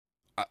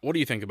What do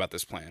you think about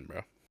this plan,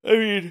 bro? I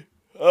mean,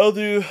 I'll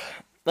do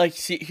like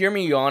hear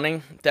me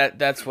yawning.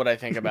 That's what I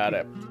think about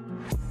it.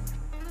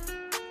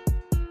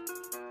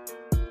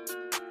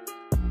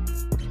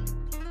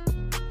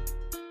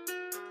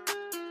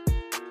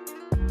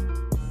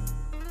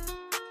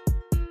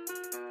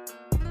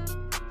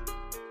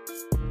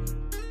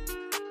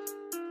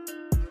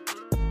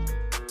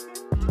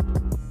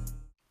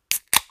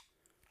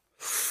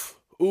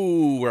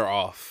 Ooh, we're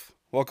off.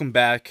 Welcome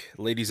back,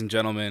 ladies and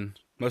gentlemen.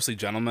 Mostly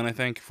gentlemen, I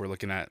think, if we're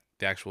looking at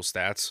the actual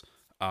stats.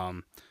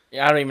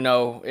 Yeah, I don't even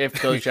know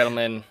if those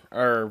gentlemen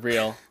are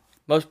real.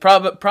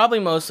 Probably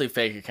mostly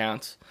fake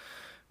accounts,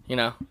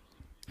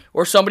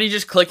 or somebody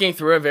just clicking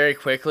through it very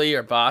quickly,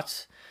 or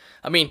bots.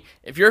 I mean,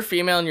 if you're a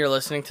female and you're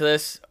listening to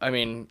this, I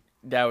mean,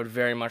 that would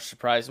very much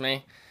surprise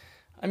me.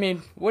 I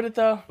mean, would it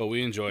though? But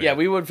we enjoy it. Yeah,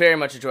 we would very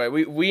much enjoy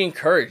it. We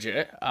encourage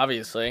it,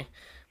 obviously,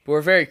 but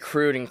we're very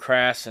crude and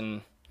crass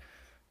and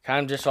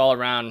kind of just all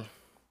around.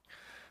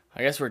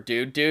 I guess we're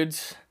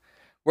dudes.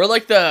 We're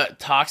like the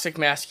toxic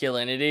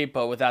masculinity,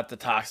 but without the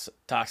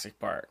toxic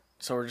part.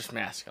 So we're just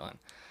masculine.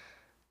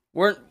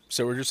 We're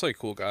just like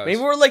cool guys.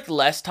 Maybe we're like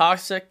less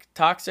toxic,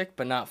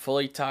 but not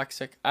fully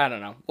toxic. I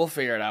don't know. We'll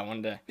figure it out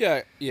one day.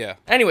 Yeah.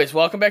 Anyways,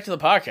 welcome back to the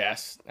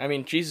podcast. I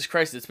mean, Jesus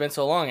Christ, it's been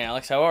so long,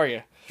 Alex. How are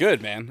you?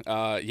 Good, man.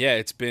 Yeah,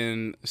 it's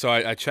been... So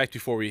I checked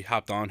before we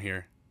hopped on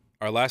here.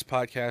 Our last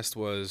podcast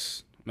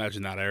was...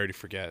 Imagine that. I already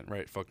forget.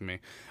 Right? Fuck me.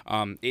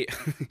 I think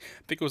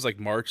it was like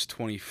March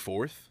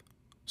 24th.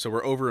 So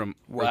we're over a...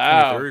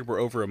 Wow. 23rd. We're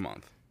over a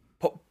month.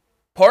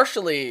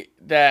 Partially,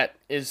 that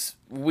is...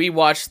 We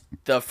watched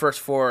the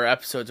first 4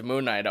 episodes of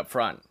Moon Knight up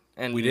front.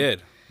 And we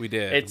did. We're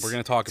going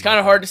to talk about it. It's kind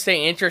of hard to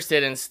stay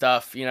interested in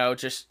stuff,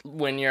 just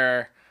when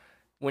you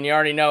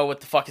already know what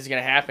the fuck is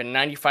going to happen.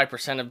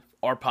 95% of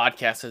our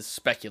podcast is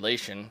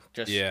speculation.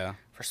 Just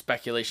for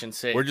speculation's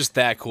sake. We're just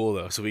that cool,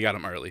 though, so we got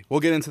them early. We'll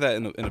get into that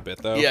in a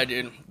bit, though. Yeah,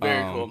 dude.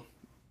 Very cool.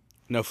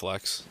 No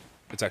flex.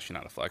 It's actually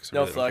not a flex.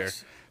 No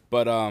flex.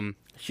 But,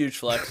 huge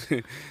flex.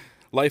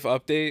 Life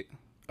update.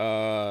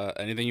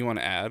 Anything you want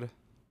to add?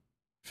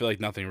 I feel like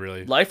nothing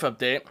really. Life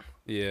update.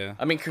 Yeah.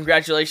 I mean,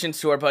 congratulations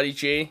to our buddy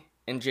G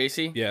and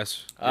JC.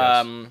 Yes.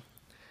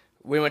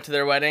 We went to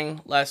their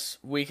wedding last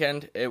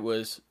weekend. It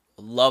was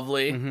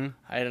lovely. Mm-hmm.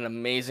 I had an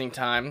amazing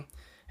time,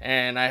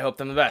 and I hope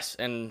them the best.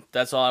 And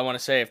that's all I want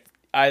to say. If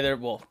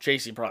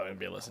JC probably wouldn't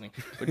be listening,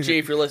 but G,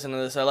 if you're listening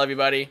to this, I love you,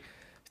 buddy.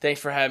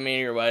 Thanks for having me at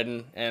your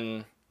wedding,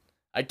 and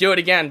I'd do it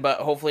again, but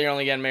hopefully you're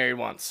only getting married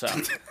once. So.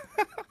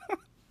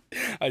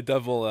 I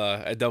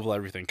double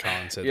everything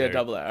Colin said. Yeah, there.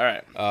 double that. All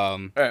right.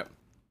 All right.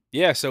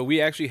 Yeah, so we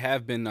actually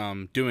have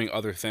been doing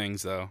other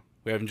things though.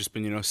 We haven't just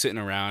been sitting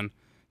around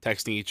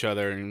texting each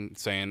other and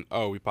saying,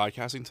 "Oh, are we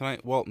podcasting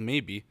tonight?" Well,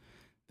 maybe.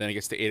 Then it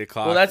gets to 8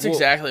 o'clock. Well, that's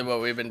exactly what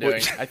we've been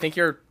doing. I think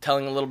you're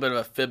telling a little bit of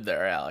a fib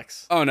there,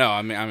 Alex. Oh no,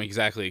 I'm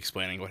exactly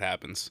explaining what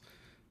happens.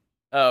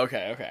 Oh,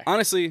 okay.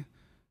 Honestly,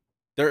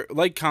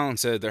 like Colin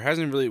said,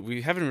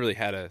 we haven't really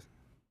had a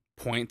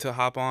point to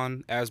hop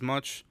on as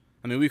much.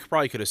 I mean, we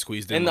probably could have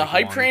squeezed in. And the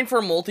hype train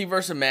for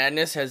Multiverse of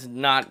Madness has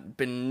not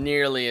been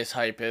nearly as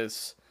hype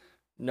as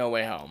No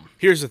Way Home.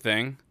 Here's the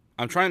thing.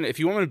 If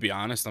you want me to be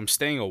honest, I'm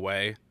staying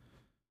away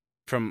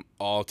from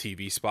all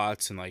TV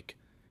spots and like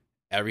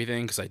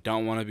everything because I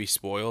don't want to be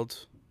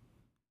spoiled.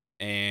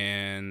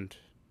 And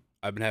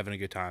I've been having a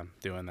good time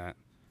doing that.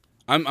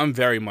 I'm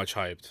very much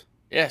hyped.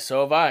 Yeah,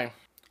 so have I.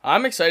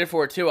 I'm excited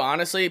for it too,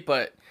 honestly,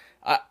 but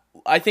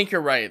I think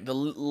you're right. The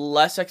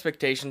less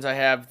expectations I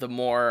have, the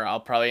more I'll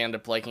probably end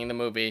up liking the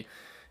movie.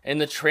 And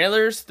the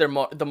trailers, the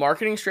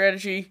marketing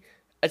strategy,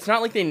 it's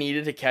not like they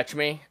needed to catch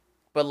me,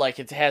 but like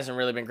it hasn't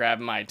really been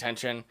grabbing my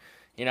attention,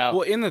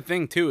 Well, and the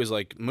thing too is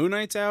like Moon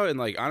Knight's out, and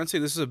like honestly,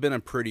 this has been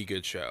a pretty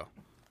good show.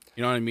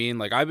 You know what I mean?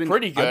 Like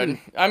pretty good.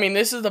 I mean,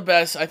 this is the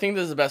best. I think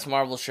this is the best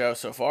Marvel show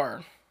so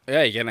far.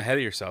 Yeah, you're getting ahead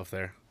of yourself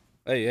there.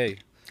 Hey.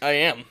 I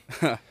am.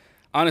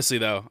 Honestly,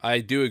 though, I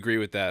do agree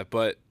with that.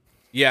 But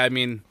yeah, I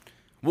mean,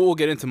 we'll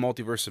get into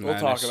Multiverse of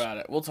Madness. We'll talk about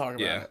it.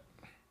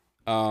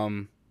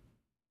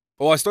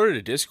 Well, I started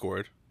a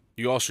Discord.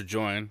 You all should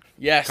join.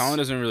 Yes. Colin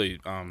doesn't really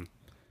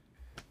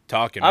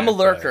talk in I'm it, a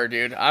lurker,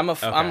 dude. I'm a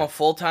Okay.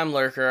 full-time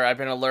lurker. I've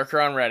been a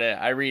lurker on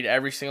Reddit. I read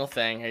every single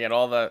thing. I get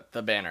all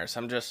the banners.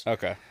 I'm just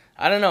Okay.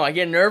 I don't know. I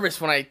get nervous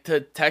when I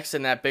text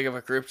in that big of a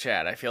group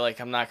chat. I feel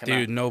like I'm not gonna.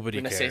 Dude, nobody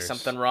gonna cares. say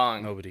something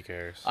wrong. Nobody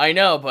cares. I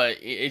know, but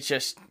it's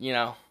just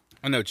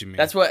I know what you mean.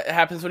 That's what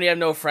happens when you have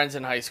no friends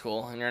in high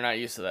school and you're not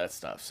used to that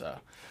stuff. So.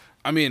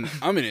 I mean,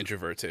 I'm an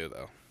introvert too,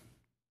 though.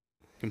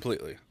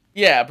 Completely.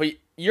 Yeah, but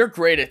you're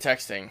great at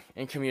texting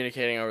and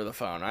communicating over the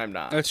phone. I'm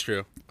not. That's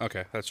true.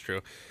 Okay, that's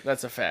true.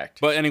 That's a fact.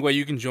 But anyway,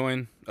 you can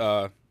join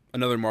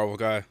another Marvel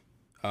guy.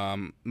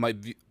 I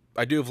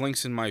do have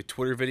links in my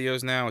Twitter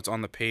videos now. It's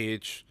on the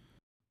page.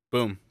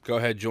 Boom. Go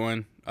ahead,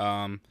 join.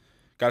 Got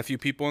a few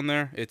people in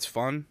there. It's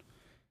fun.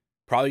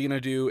 Probably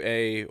gonna do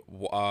a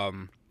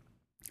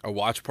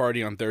watch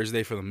party on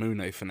Thursday for the Moon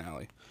Knight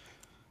finale.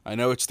 I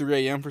know it's 3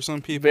 a.m. for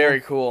some people. Very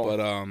cool. But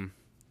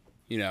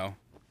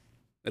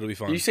it'll be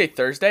fun. Did you say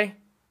Thursday?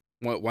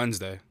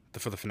 Wednesday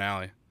for the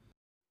finale.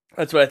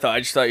 That's what I thought. I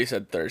just thought you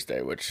said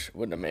Thursday, which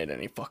wouldn't have made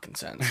any fucking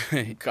sense.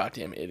 You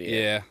goddamn idiot.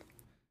 Yeah.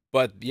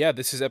 But yeah,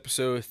 this is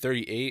episode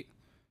 38.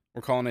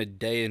 We're calling it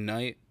Day and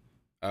Night.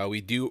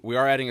 We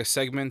are adding a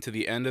segment to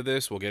the end of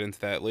this. We'll get into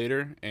that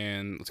later,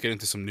 and let's get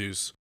into some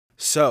news.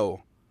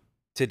 So,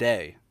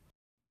 today,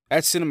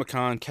 at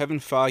CinemaCon, Kevin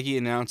Feige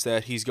announced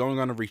that he's going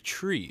on a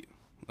retreat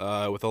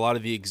with a lot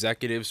of the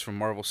executives from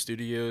Marvel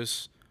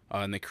Studios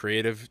and the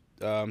creative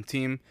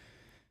team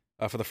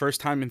for the first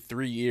time in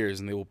 3 years,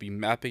 and they will be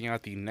mapping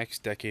out the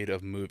next decade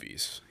of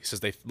movies. He says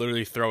they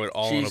literally throw it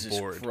all on a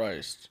board. Jesus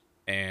Christ.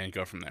 And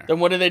go from there. Then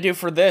what do they do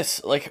for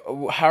this? Like,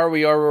 how are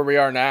we where we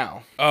are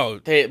now? Oh,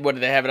 what do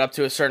they have it up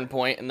to a certain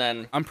point, and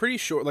then I'm pretty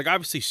sure. Like,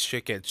 obviously,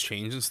 shit gets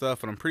changed and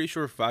stuff, but I'm pretty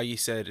sure Feige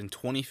said in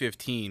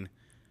 2015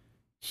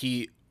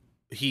 he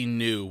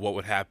knew what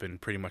would happen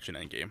pretty much in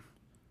Endgame,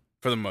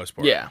 for the most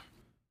part. Yeah,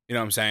 you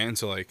know what I'm saying.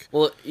 So like,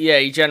 well, yeah,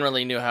 he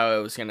generally knew how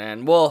it was gonna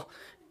end. Well,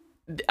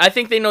 I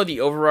think they know the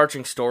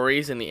overarching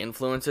stories and the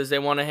influences they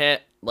want to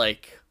hit,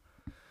 like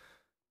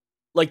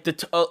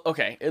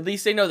okay, at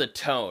least they know the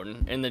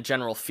tone and the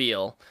general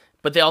feel,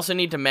 but they also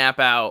need to map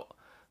out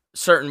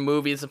certain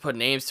movies and put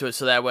names to it,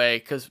 so that way,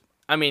 because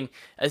I mean,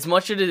 as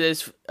much as it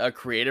is a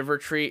creative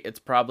retreat, it's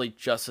probably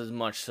just as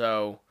much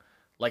so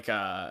like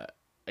a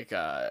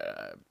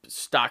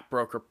stock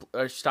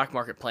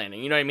market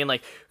planning. You know what I mean?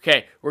 Like,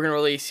 okay, we're gonna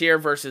release here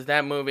versus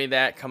that movie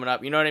that coming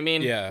up. You know what I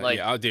mean? yeah, like,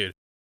 yeah, dude.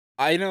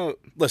 I know.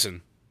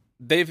 Listen,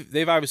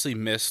 they've obviously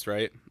missed,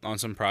 right, on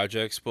some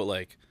projects, but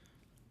like,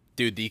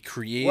 dude, the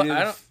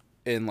creative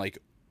and like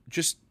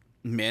just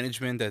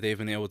management that they've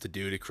been able to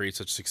do to create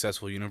such a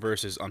successful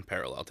universe is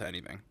unparalleled to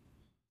anything.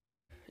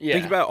 Yeah.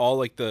 Think about all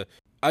like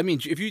I mean,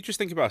 if you just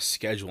think about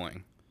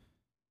scheduling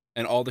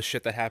and all the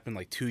shit that happened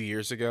like 2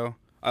 years ago,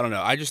 I don't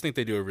know. I just think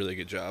they do a really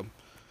good job.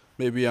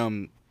 Maybe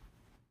I'm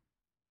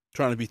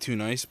trying to be too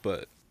nice,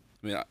 but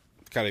I mean, I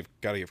gotta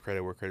give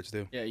credit where credit's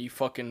due. Yeah, you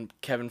fucking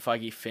Kevin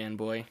Feige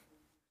fanboy,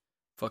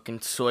 fucking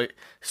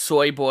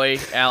soy boy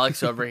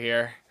Alex over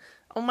here.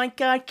 Oh my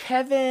God,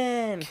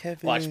 Kevin!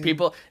 Watch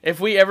people. If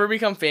we ever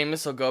become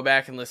famous, they'll go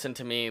back and listen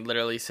to me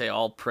literally say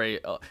all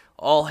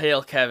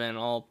hail Kevin,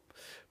 all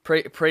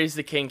praise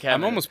the King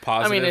Kevin. I'm almost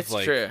positive. I mean, it's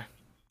like, true.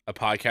 A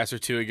podcast or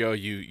two ago,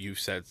 you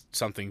said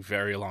something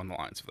very along the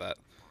lines of that.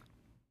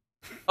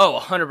 Oh,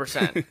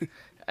 100%.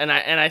 And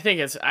I think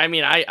it's. I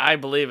mean, I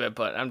believe it,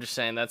 but I'm just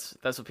saying that's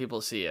what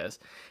people see as.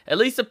 At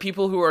least the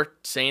people who are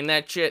saying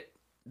that shit,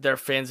 they're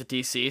fans of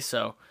DC.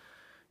 So,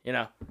 you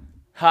know,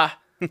 ha.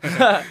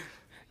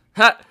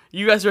 Ha!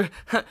 You guys are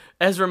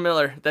Ezra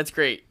Miller. That's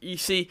great. You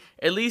see,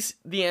 at least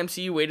the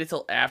MCU waited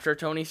till after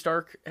Tony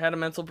Stark had a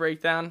mental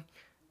breakdown,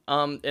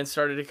 and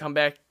started to come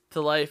back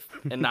to life,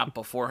 and not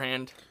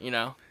beforehand. You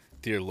know.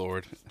 Dear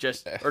Lord.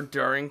 Just or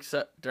during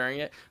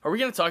it. Are we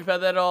gonna talk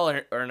about that at all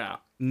or no?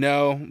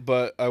 No,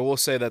 but I will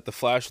say that the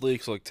Flash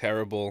leaks look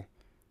terrible.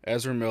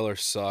 Ezra Miller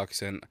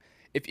sucks, and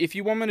if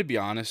you want me to be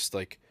honest,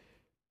 like,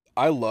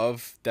 I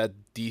love that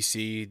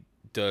DC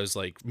does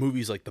like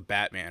movies like the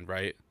Batman,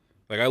 right?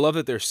 Like, I love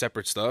that they're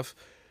separate stuff,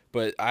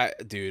 but I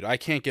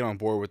can't get on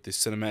board with this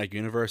cinematic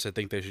universe. I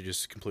think they should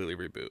just completely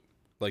reboot.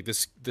 Like,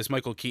 this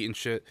Michael Keaton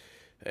shit,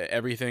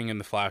 everything in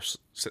the Flash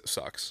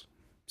sucks.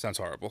 Sounds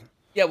horrible.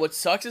 Yeah, what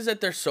sucks is that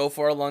they're so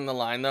far along the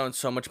line, though, and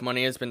so much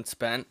money has been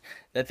spent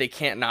that they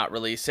can't not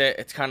release it.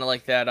 It's kind of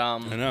like that, I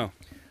know.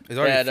 It's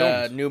already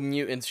filmed. New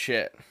Mutants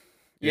shit.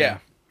 Yeah.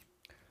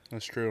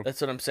 That's true. That's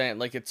what I'm saying.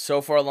 Like, it's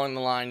so far along the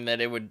line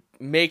that it would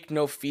make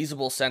no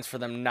feasible sense for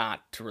them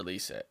not to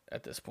release it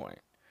at this point.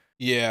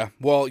 Yeah,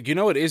 well, you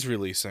know it is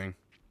releasing.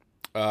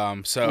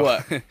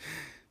 What?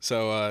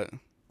 So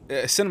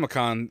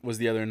CinemaCon was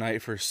the other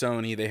night for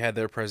Sony. They had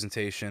their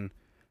presentation.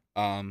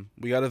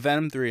 We got a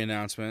Venom 3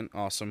 announcement.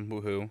 Awesome,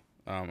 woohoo.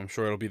 I'm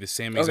sure it'll be the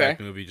same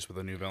exact movie, just with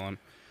a new villain.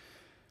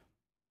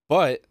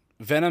 But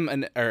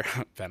Sony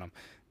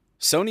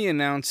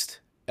announced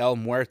El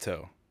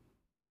Muerto.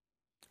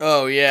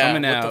 Oh yeah,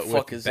 coming what out the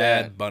fuck with is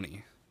Bad that?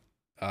 Bunny.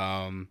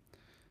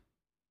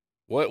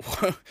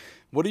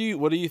 What do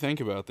you think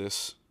about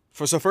this?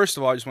 So first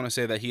of all, I just want to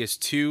say that he has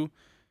 2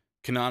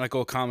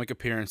 canonical comic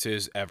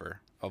appearances ever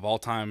of all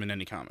time in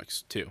any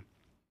comics. 2.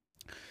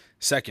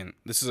 Second,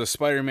 this is a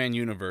Spider-Man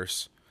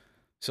universe,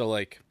 so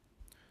like,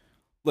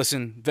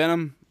 listen,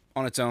 Venom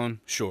on its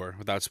own, sure,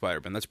 without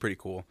Spider-Man, that's pretty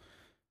cool.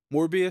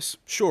 Morbius,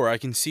 sure, I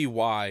can see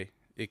why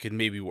it could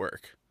maybe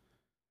work.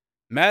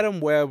 Madam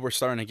Web, we're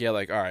starting to get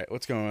like, all right,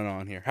 what's going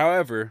on here?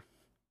 However,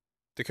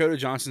 Dakota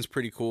Johnson's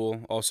pretty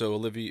cool. Also,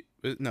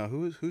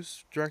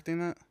 who's directing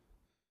that?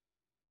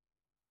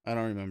 I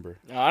don't remember.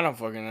 No, I don't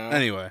fucking know.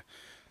 Anyway,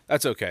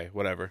 that's okay,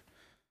 whatever.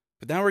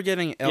 But now we're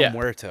getting El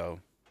Muerto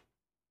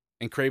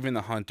and Kraven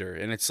the Hunter,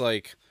 and it's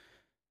like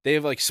they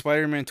have like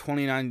Spider-Man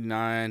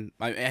 2099.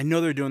 I know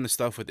they're doing the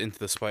stuff with Into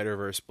the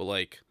Spider-Verse, but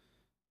like,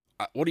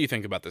 what do you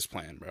think about this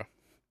plan, bro?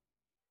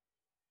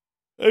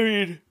 I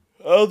mean,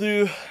 I'll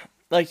do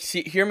like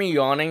hear me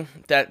yawning.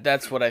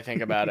 That's what I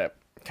think about it.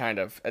 Kind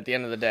of at the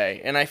end of the day,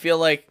 and I feel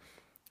like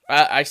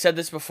I said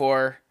this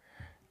before.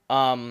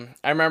 I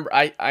remember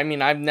I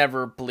mean I've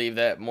never believed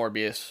that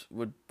Morbius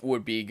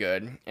would be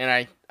good,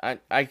 and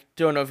I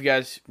don't know if you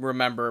guys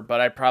remember,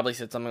 but I probably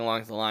said something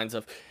along the lines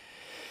of,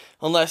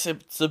 unless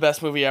it's the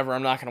best movie ever,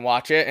 I'm not gonna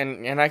watch it,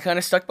 and I kind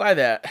of stuck by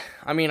that.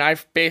 I mean,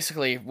 I've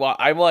basically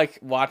I like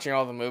watching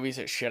all the movies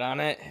that shit on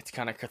it. It's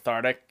kind of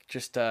cathartic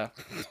just to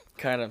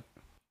kind of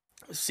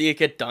see it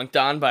get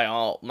dunked on by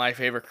all my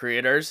favorite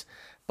creators,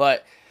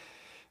 but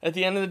at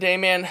the end of the day,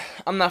 man,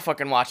 I'm not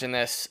fucking watching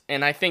this,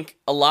 and I think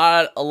a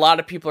lot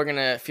of people are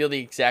gonna feel the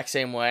exact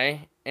same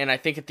way. And I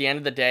think at the end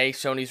of the day,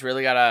 Sony's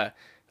really gotta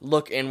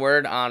look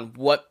inward on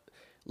what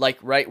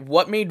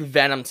made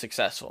Venom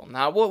successful,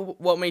 not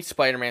what made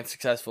Spider-Man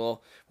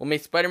successful. What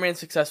made Spider-Man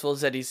successful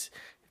is that he's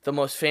the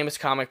most famous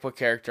comic book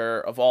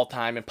character of all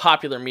time in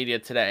popular media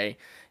today.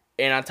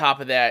 And on top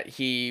of that,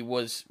 he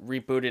was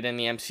rebooted in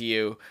the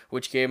MCU,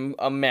 which gave him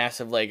a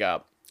massive leg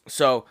up.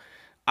 So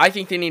I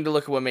think they need to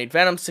look at what made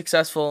Venom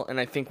successful, and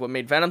I think what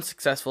made Venom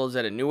successful is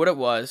that it knew what it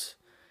was,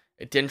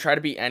 it didn't try to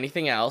be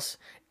anything else,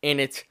 and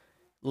its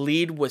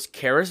lead was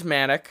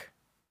charismatic,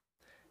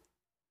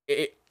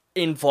 it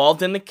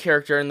involved in the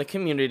character and the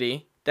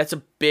community. That's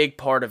a big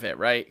part of it,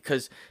 right?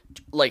 Because,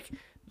 like,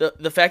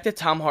 the fact that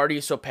Tom Hardy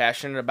is so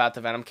passionate about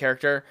the Venom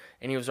character,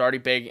 and he was already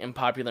big in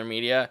popular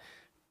media,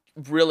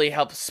 really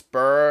helped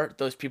spur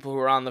those people who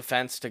are on the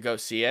fence to go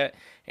see it.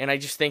 And I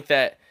just think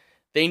that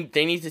they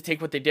need to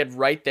take what they did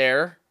right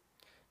there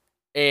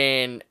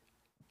and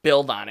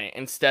build on it,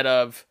 instead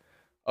of,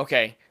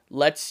 okay,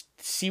 let's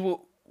see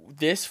what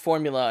this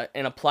formula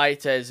and apply it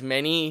to as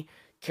many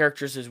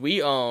characters as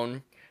we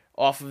own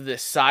off of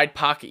this side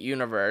pocket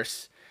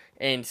universe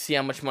and see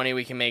how much money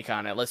we can make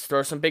on it. Let's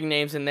throw some big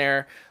names in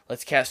there.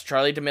 Let's cast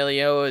Charlie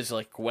D'Amelio as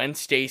like Gwen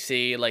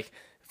Stacy. Like,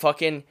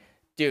 fucking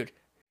dude,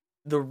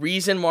 the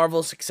reason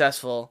Marvel's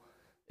successful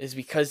is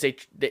because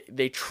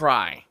they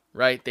try,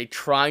 right? They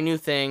try new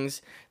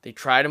things. They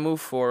try to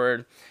move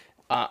forward.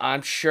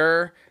 I'm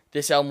sure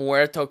this El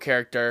Muerto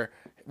character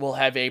will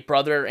have a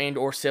brother and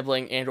or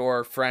sibling and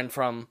or friend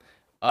from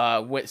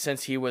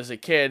since he was a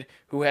kid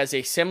who has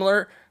a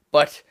similar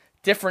but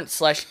different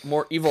 /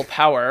 more evil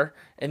power,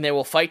 and they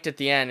will fight at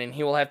the end, and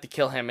he will have to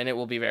kill him, and it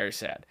will be very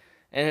sad.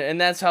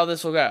 And that's how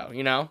this will go,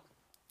 you know?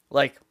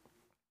 Like,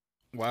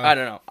 wow. I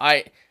don't know.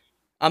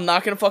 I'm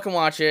not gonna fucking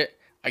watch it.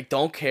 I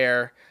don't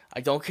care.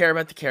 I don't care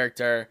about the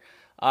character.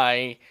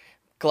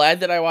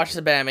 Glad that I watched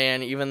the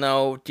Batman, even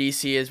though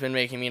DC has been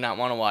making me not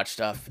want to watch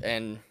stuff.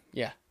 And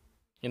yeah,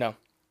 you know.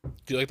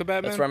 Do you like the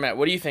Batman? That's where I'm at.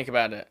 What do you think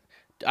about it?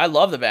 I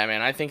love the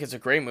Batman. I think it's a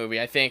great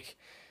movie. I think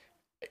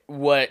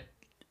we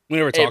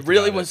never talked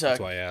about it. That's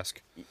why I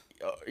ask.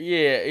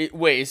 Yeah.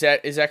 Wait, is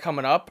that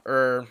coming up,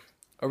 or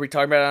are we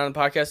talking about it on the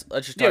podcast?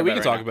 Let's just talk about it. Yeah,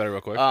 we can talk about it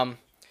real quick.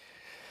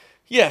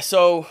 Yeah.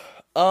 So,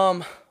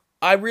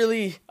 I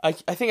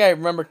think I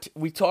remember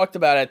we talked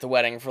about it at the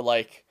wedding for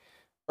like.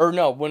 Or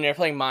no, when they're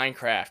playing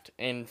Minecraft,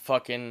 and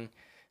fucking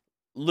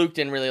Luke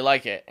didn't really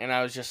like it. And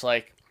I was just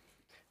like,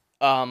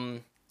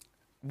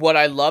 what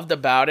I loved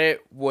about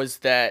it was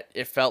that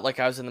it felt like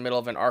I was in the middle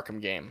of an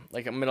Arkham game.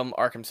 Like a middle of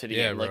Arkham City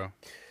game. Bro. Like,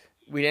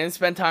 we didn't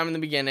spend time in the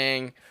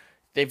beginning.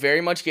 They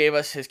very much gave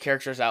us his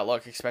character's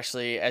outlook,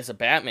 especially as a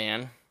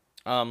Batman.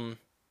 And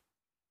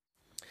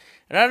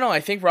I don't know,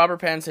 I think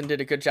Robert Pattinson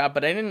did a good job,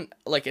 but I didn't,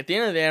 like, at the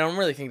end of the day, I don't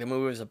really think the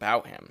movie was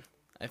about him.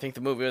 I think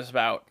the movie was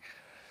about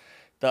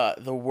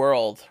the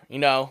world, you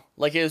know?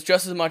 Like, it was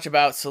just as much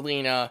about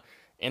Selina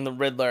and the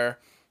Riddler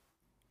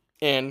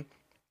and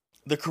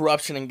the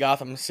corruption in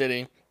Gotham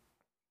City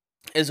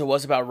as it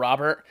was about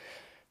Robert.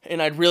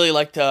 And I'd really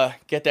like to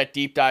get that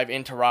deep dive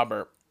into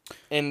Robert.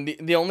 And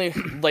the only,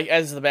 like,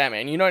 as the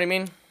Batman, you know what I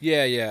mean?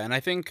 Yeah. And I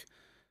think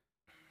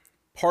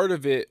part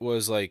of it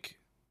was, like,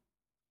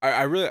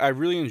 I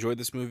really enjoyed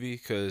this movie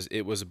because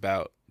it was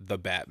about the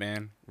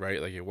Batman, right?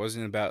 Like, it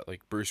wasn't about,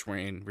 like, Bruce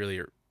Wayne, really,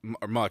 or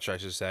much, I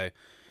should say.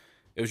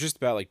 It was just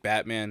about, like,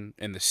 Batman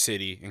and the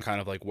city and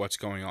kind of, like, what's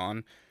going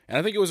on. And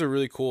I think it was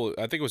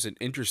an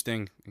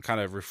interesting and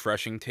kind of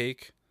refreshing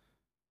take,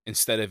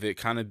 instead of it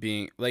kind of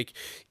being, like,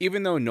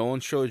 even though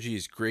Nolan's trilogy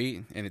is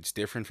great and it's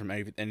different from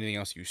anything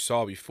else you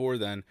saw before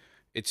then,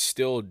 it's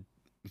still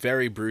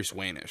very Bruce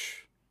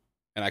Wayne-ish.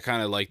 And I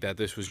kind of like that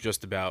this was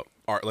just about,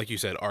 like you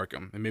said,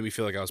 Arkham. It made me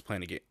feel like I was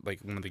playing a game, like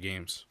one of the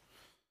games.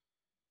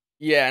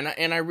 Yeah,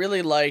 and I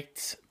really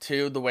liked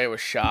too the way it was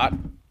shot.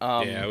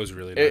 Yeah, it was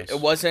really nice. It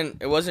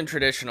wasn't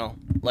traditional.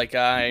 Like,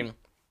 it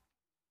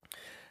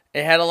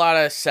had a lot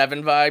of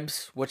Seven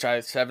vibes, which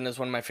Seven is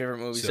one of my favorite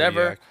movies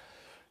ever.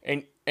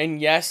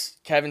 And yes,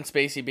 Kevin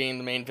Spacey being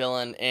the main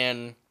villain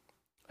in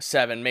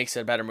Seven makes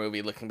it a better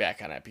movie looking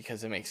back on it,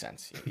 because it makes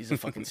sense. He's a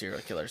fucking serial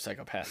killer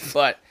psychopath.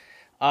 But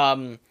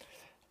I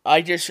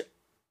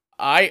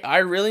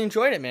really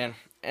enjoyed it, man.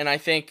 And I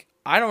think,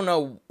 I don't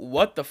know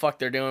what the fuck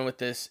they're doing with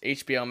this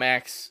HBO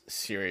Max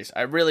series.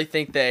 I really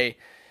think they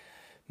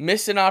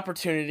missed an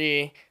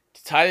opportunity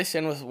to tie this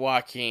in with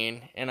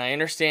Joaquin, and I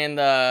understand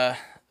the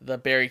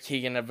Barry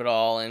Keoghan of it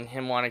all and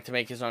him wanting to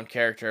make his own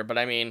character. But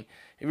I mean,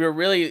 if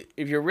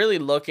you're really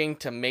looking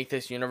to make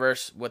this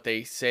universe what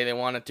they say they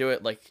want to do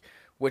it, like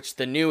which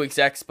the new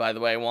execs, by the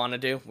way, want to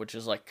do, which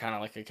is like kind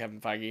of like a Kevin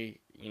Feige,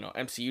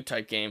 MCU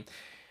type game.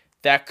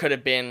 That could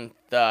have been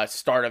the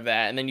start of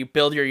that, and then you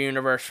build your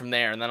universe from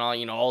there, and then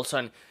all of a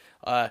sudden,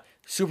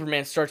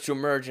 Superman starts to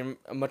emerge in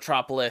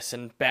Metropolis,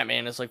 and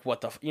Batman is like,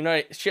 what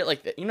the, shit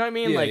like that. You know what I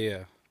mean?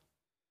 Yeah.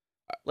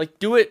 Like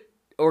do it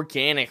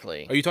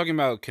organically. Are you talking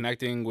about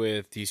connecting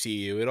with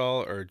DCEU at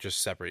all, or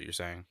just separate? You're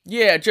saying?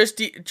 Yeah,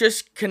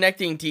 just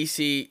connecting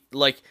DC,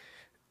 like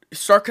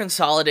start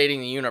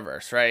consolidating the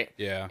universe, right?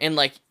 Yeah. And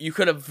like you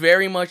could have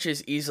very much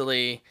as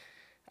easily,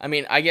 I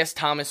mean, I guess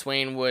Thomas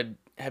Wayne would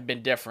have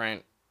been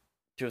different.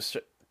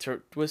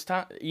 Was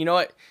Tom? You know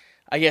what?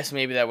 I guess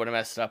maybe that would have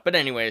messed it up. But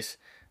anyways,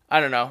 I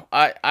don't know.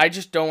 I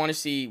just don't want to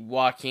see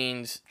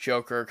Joaquin's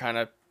Joker kind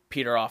of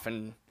peter off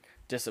and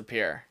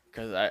disappear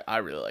because I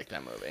really like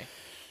that movie.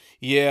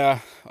 Yeah,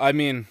 I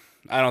mean,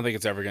 I don't think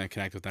it's ever going to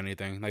connect with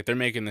anything. Like, they're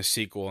making this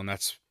sequel, and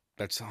that's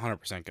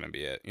 100% going to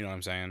be it. You know what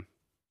I'm saying?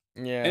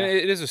 Yeah. And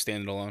it is a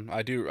standalone.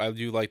 I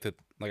do like that,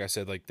 like I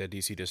said, like that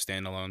DC does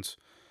standalones.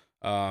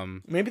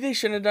 Maybe they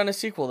shouldn't have done a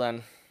sequel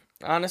then.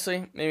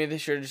 Honestly, maybe they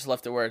should have just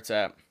left it where it's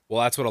at.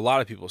 Well, that's what a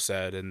lot of people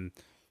said, and,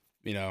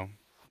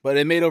 but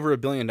it made over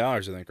 $1 billion,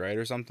 I think, right?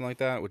 Or something like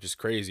that, which is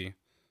crazy.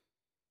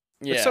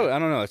 Yeah. I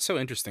don't know. It's so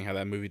interesting how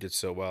that movie did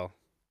so well.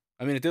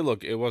 I mean,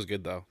 it was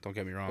good, though. Don't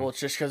get me wrong. Well, it's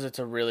just because it's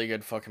a really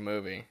good fucking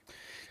movie.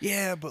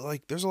 Yeah, but,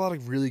 like, there's a lot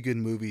of really good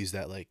movies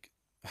that, like,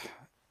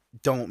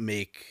 don't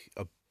make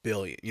 $1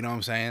 billion. You know what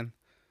I'm saying?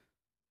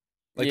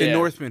 Like, The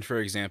Northman, for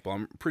example.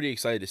 I'm pretty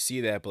excited to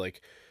see that, but,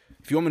 like,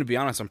 if you want me to be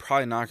honest, I'm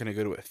probably not going to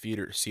go to a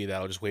theater to see that.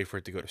 I'll just wait for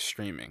it to go to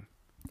streaming,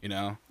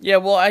 Yeah,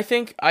 well, I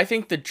think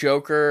the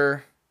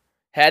Joker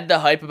had the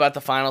hype about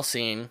the final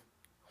scene,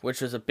 which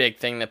was a big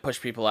thing that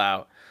pushed people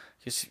out.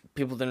 Because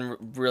people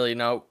didn't really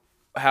know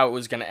how it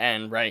was going to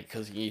end, right?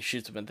 Because he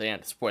shoots him at the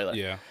end. Spoiler.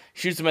 Yeah.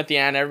 Shoots him at the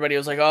end. Everybody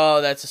was like,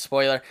 oh, that's a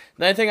spoiler.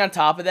 Then I think on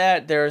top of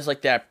that, there was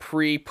like that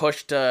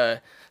pre-push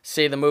to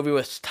say the movie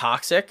was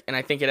toxic. And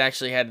I think it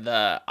actually had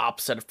the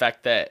opposite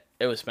effect that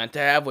it was meant to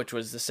have, which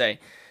was to say,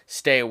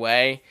 stay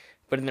away.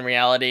 But in the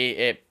reality,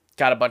 it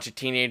got a bunch of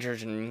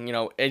teenagers and,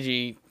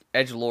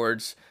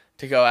 edgelords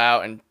to go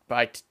out and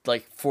buy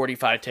like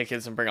 45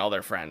 tickets and bring all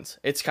their friends.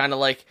 It's kind of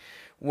like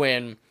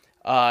when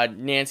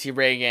Nancy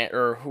Reagan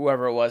or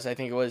whoever it was, I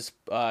think it was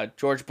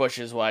George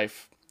Bush's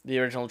wife, the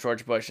original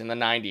George Bush in the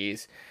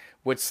 90s,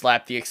 would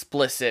slap the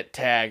explicit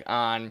tag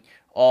on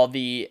all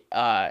the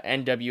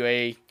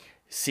NWA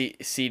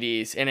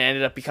CDs, and it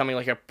ended up becoming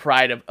like a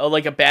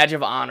like a badge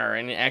of honor,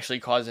 and it actually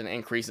caused an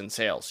increase in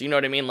sales. You know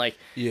what I mean? Like,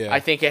 yeah. I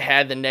think it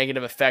had the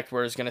negative effect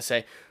where it's going to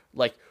say,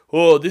 like,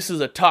 oh, this is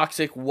a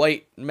toxic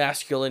white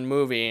masculine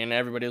movie, and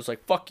everybody was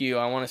like, fuck you,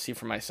 I want to see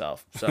for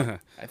myself. So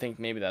I think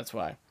maybe that's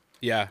why.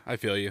 Yeah, I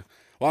feel you.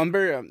 Well, I'm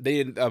very.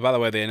 By the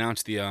way, they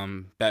announced the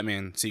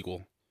Batman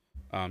sequel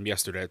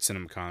yesterday at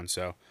CinemaCon,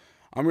 so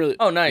I'm really.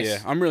 Oh, nice. Yeah,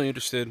 I'm really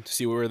interested to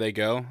see where they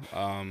go.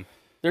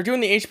 They're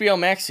doing the HBO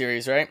Max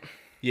series, right?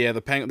 Yeah,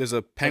 there's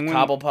a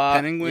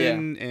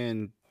Penguin,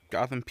 and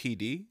Gotham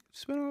PD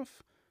spinoff,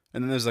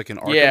 and then there's like an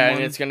Arkham and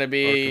one, it's gonna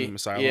be Arkham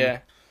Asylum. Yeah.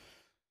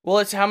 Well,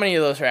 it's how many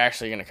of those are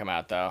actually gonna come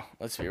out though?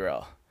 Let's be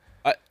real.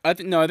 I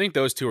think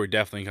those two are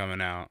definitely coming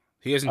out.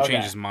 He hasn't Okay.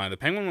 changed his mind. The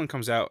Penguin one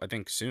comes out, I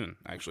think, soon.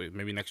 Actually,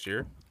 maybe next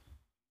year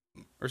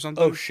or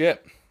something. Oh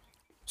shit!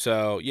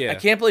 So yeah, I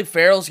can't believe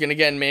Farrell's gonna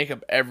get in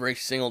makeup every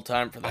single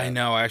time for that. I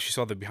know. I actually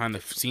saw the behind the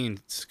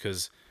scenes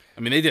because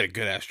I mean they did a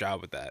good ass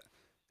job with that.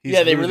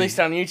 They released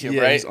on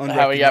YouTube, right?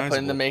 How he got put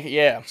in the makeup.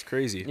 Yeah, it's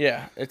crazy.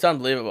 Yeah, it's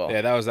unbelievable.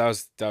 Yeah, that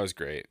was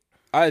great.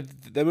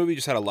 That movie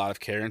just had a lot of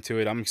care into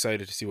it. I'm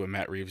excited to see what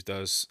Matt Reeves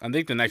does. I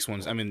think the next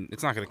one's. I mean,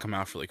 it's not going to come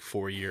out for like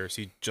 4 years.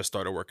 He just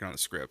started working on the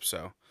script,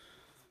 so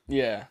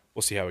yeah,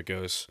 we'll see how it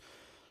goes.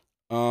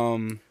 I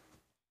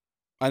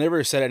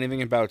never said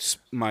anything about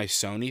my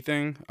Sony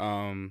thing.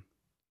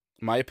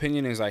 My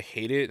opinion is I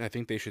hate it. I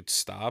think they should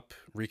stop,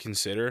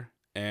 reconsider,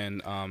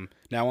 and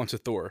now on to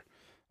Thor.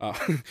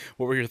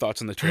 What were your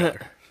thoughts on the trailer?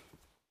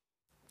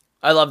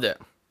 I loved it,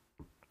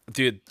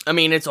 dude. I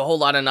mean, it's a whole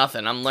lot of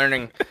nothing. I'm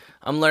learning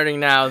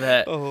now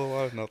that a whole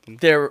lot of nothing.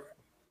 They're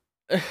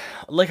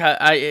like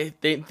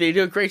they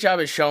do a great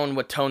job at showing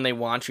what tone they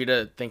want you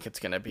to think it's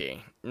gonna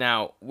be.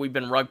 Now we've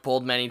been rug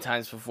pulled many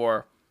times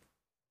before.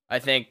 I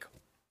think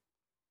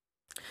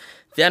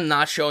them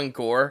not showing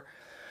gore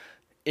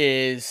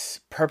is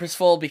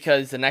purposeful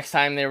because the next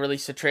time they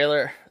release a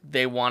trailer,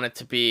 they want it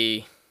to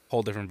be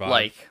whole different vibe.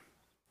 Like,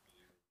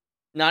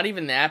 not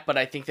even that, but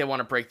I think they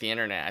want to break the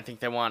internet. I think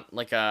they want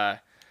like a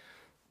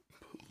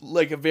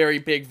very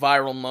big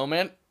viral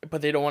moment,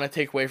 but they don't want to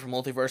take away from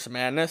Multiverse of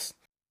Madness.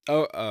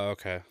 Oh,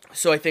 okay.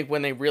 So I think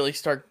when they really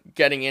start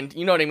getting into,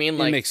 you know what I mean?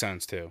 Like, it makes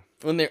sense too.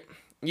 When they,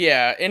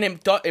 yeah, and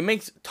it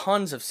makes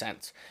tons of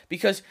sense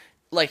because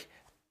like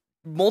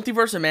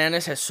Multiverse of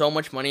Madness has so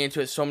much money into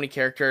it, so many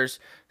characters,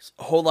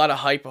 a whole lot of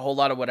hype, a whole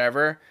lot of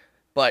whatever,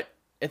 but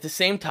at the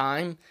same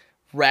time,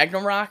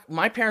 Ragnarok,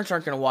 my parents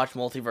aren't going to watch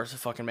Multiverse of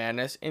fucking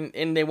Madness,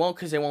 and they won't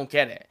because they won't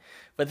get it.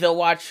 But they'll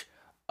watch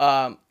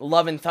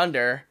Love and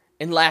Thunder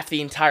and laugh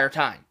the entire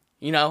time.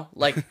 You know,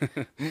 like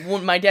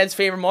my dad's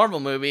favorite Marvel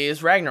movie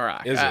is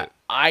Ragnarok. Is it?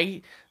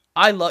 I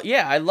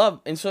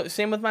love, and so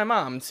same with my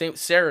mom. Same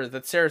Sarah.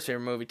 That's Sarah's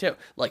favorite movie too.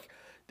 Like,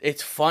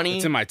 it's funny.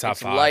 It's in my top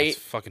 5. Light. It's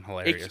fucking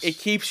hilarious. It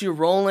keeps you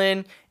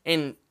rolling,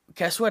 and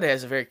guess what? It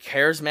has a very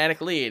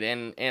charismatic lead,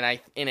 and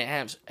it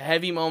has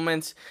heavy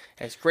moments,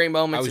 it has great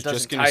moments. It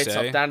doesn't tie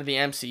itself down to the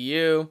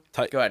MCU.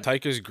 Go ahead.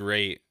 Taika's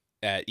great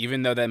at,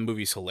 even though that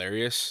movie's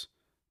hilarious,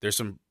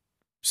 there's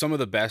some of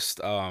the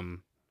best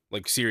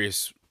like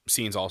serious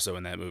scenes also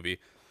in that movie,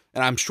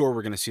 and I'm sure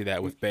we're gonna see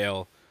that with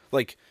Bale.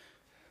 Like,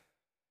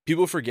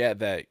 people forget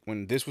that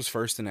when this was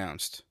first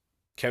announced,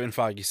 Kevin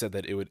Feige said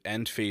that it would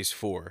end Phase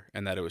 4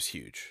 and that it was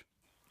huge.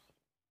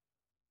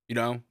 You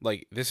know,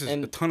 like, this is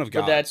a ton of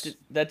gods. But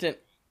that didn't.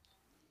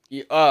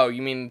 Oh,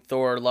 you mean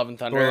Thor: Love and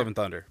Thunder? Thor: Love and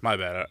Thunder. My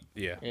bad.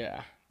 Yeah.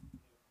 Yeah.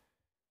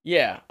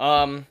 Yeah.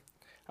 I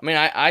mean,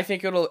 I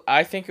think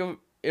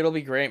it'll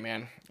be great,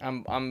 man.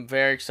 I'm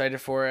very excited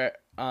for it.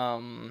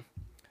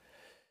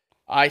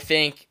 I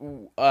think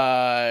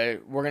we're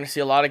gonna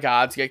see a lot of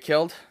gods get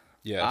killed.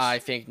 Yes. I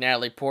think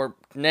Natalie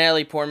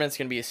Portman's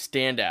gonna be a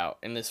standout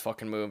in this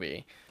fucking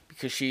movie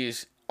because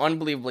she's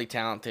unbelievably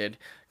talented,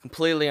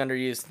 completely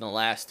underused in the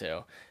last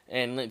two.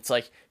 And it's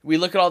like, we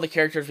look at all the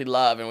characters we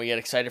love and we get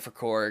excited for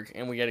Korg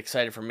and we get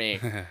excited for me.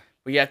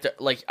 We have to,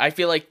 like, I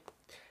feel like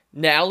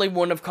Natalie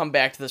wouldn't have come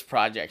back to this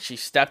project. She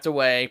stepped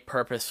away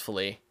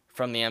purposefully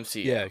from the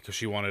MCU. Yeah, because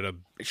she wanted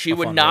She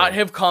would not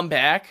have come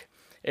back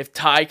if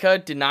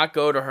Taika did not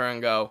go to her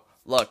and go,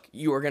 look,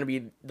 you are going to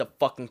be the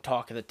fucking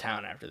talk of the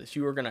town after this.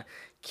 You are going to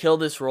kill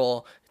this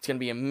role. It's going to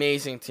be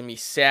amazing. It's going to be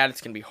sad.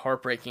 It's going to be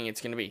heartbreaking.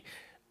 It's going to be,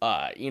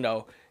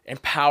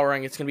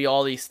 empowering. It's going to be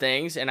all these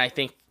things. And I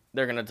think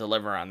they're going to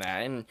deliver on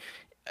that. And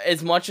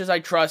as much as I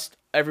trust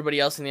everybody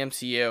else in the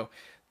MCU,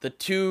 the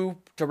two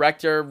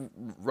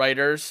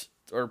writers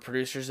or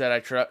producers that I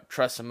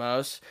trust the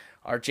most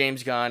are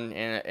James Gunn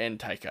and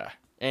Taika.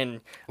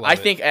 And I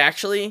think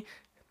actually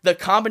the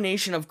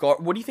combination of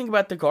what do you think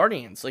about the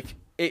Guardians? Like,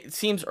 it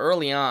seems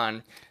early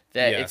on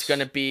that it's going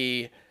to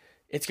be,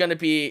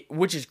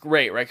 which is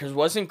great, right? Because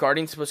wasn't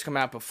Guardians supposed to come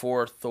out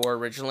before Thor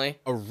originally?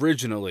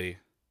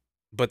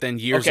 But then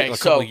a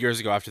couple of years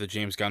ago, after the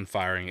James Gunn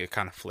firing, it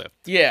kind of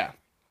flipped. Yeah.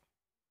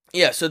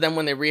 Yeah, so then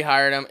when they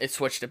rehired him, it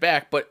switched it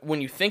back. But when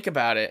you think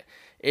about it,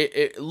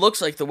 it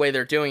looks like the way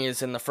they're doing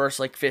is in the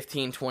first,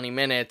 15, 20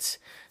 minutes,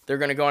 they're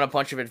going to go on a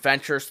bunch of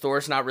adventures.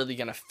 Thor's not really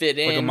going to fit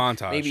in. Like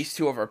a montage. Maybe he's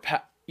too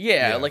overpowered.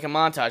 Yeah, like a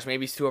montage.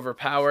 Maybe he's too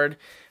overpowered.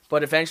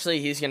 But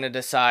eventually he's going to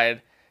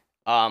decide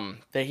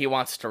that he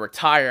wants to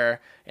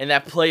retire, and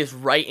that plays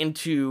right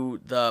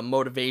into the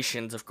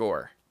motivations of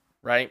Gore,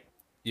 right?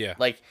 Yeah.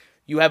 Like,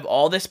 you have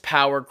all this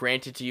power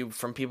granted to you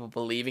from people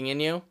believing in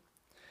you,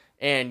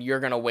 and you're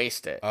gonna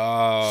waste it.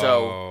 Oh.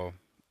 So,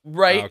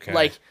 right? Okay.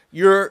 Like,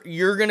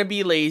 you're gonna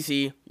be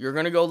lazy. You're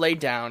gonna go lay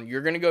down.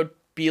 You're gonna go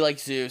be like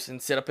Zeus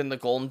and sit up in the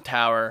golden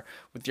tower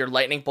with your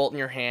lightning bolt in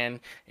your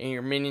hand and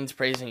your minions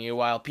praising you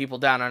while people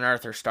down on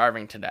Earth are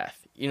starving to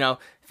death. You know,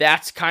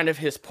 that's kind of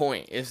his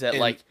point, is that,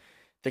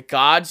 the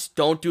gods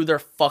don't do their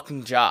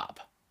fucking job.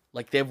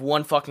 Like, they have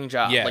one fucking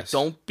job. Yes. Like,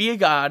 don't be a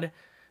god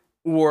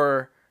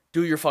or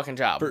do your fucking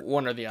job,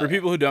 one or the other. For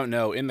people who don't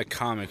know, in the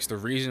comics, the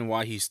reason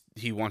why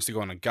he wants to go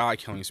on a god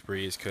killing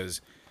spree is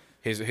because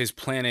his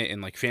planet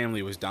and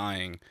family was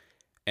dying,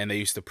 and they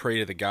used to pray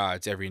to the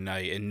gods every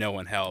night, and no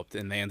one helped,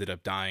 and they ended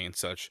up dying and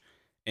such.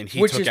 And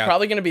which is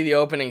probably going to be the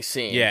opening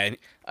scene. Yeah,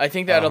 I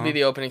think that'll be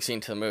the opening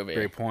scene to the movie.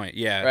 Great point.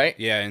 Yeah, right.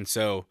 Yeah, and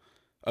so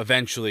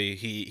eventually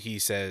he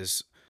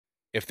says,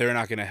 if they're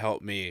not going to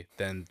help me,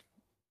 then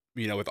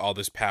with all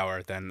this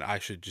power, then I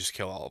should just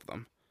kill all of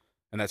them.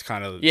 And that's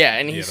kind of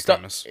and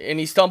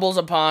he stumbles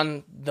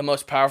upon the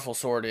most powerful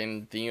sword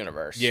in the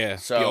universe. Yeah,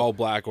 so the all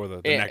black or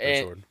the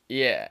necro sword.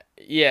 Yeah,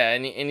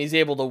 and he's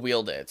able to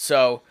wield it.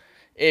 So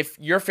if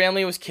your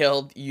family was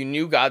killed, you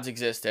knew gods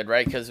existed,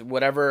 right? Because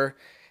whatever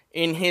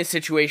in his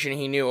situation,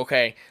 he knew.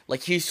 Okay,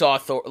 like he saw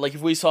Thor. Like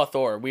if we saw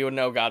Thor, we would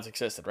know gods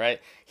existed,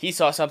 right? He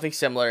saw something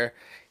similar.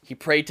 He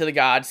prayed to the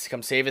gods to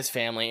come save his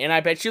family, and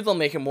I bet you they'll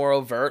make it more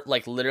overt.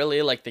 Like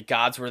literally, like the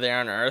gods were there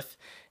on Earth.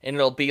 And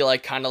it'll be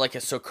kind of like a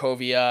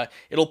Sokovia.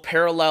 It'll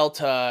parallel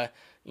to,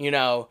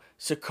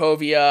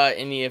 Sokovia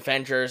in the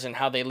Avengers and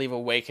how they leave a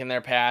wake in their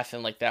path.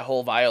 And that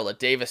whole Viola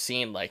Davis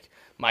scene,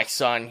 my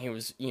son, he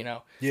was, he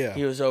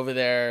was over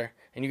there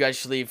and you guys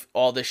should leave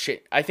all this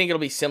shit. I think it'll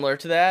be similar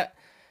to that.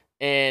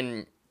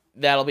 And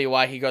that'll be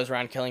why he goes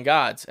around killing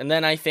gods. And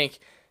then I think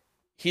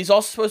he's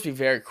also supposed to be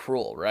very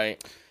cruel,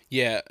 right?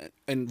 Yeah.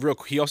 And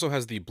he also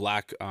has the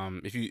black,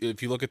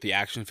 if you look at the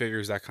action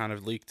figures that kind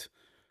of leaked,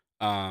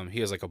 he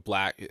has a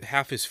black,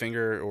 half his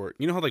finger, or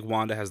how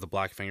Wanda has the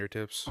black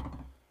fingertips?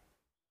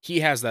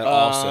 He has that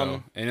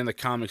also. And in the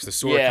comics, the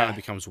sword kind of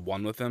becomes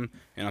one with him.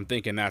 And I'm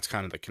thinking that's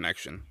kind of the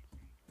connection.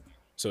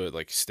 So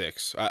it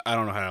sticks. I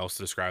don't know how else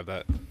to describe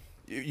that.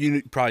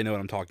 You probably know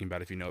what I'm talking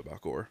about if you know about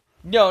Gore.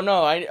 No,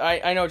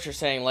 I know what you're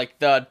saying.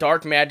 The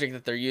dark magic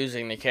that they're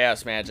using, the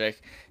chaos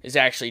magic, is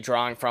actually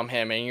drawing from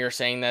him. And you're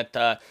saying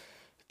that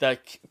the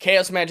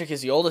chaos magic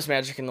is the oldest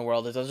magic in the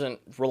world. It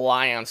doesn't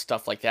rely on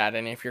stuff like that.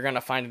 And if you're going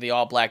to find the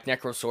all-black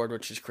Necro Sword,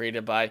 which is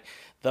created by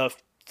the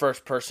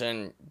first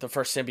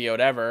symbiote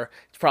ever,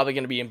 it's probably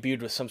going to be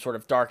imbued with some sort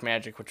of dark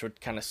magic, which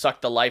would kind of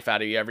suck the life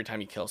out of you every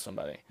time you kill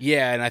somebody.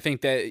 Yeah, and I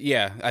think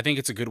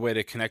it's a good way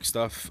to connect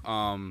stuff.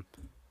 And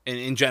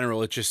in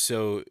general, it's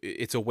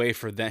a way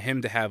for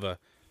him to have a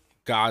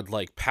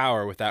god-like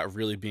power without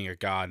really being a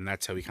god, and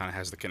that's how he kind of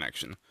has the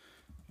connection.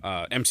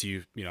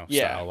 MCU,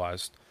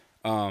 style-wise.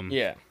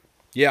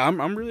 Yeah,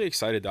 I'm really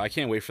excited, though. I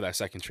can't wait for that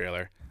second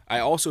trailer. I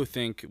also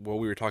think what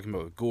we were talking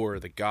about with Gore,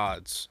 the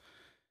gods,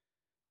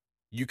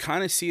 you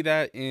kind of see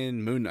that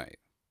in Moon Knight.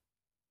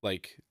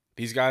 Like,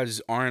 these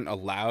guys aren't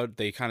allowed,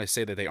 they kind of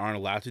say that they aren't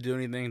allowed to do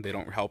anything. They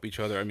don't help each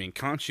other. I mean,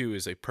 Khonshu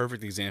is a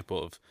perfect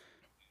example of,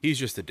 he's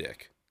just a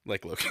dick.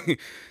 Like, look,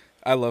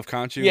 I love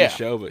Khonshu in the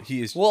show, but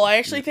he is... Well,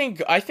 I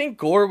think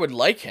Gore would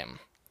like him.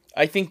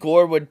 I think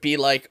Gore would be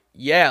like,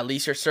 yeah, at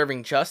least you're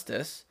serving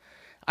justice.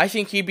 I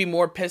think he'd be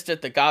more pissed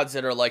at the gods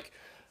that are like,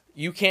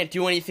 you can't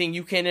do anything,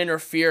 you can't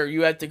interfere,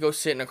 you have to go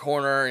sit in a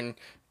corner and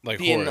like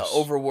be in the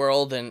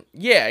overworld. And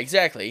yeah,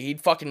 exactly.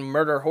 He'd fucking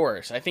murder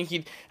Horus. I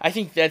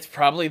think that's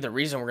probably the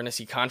reason we're gonna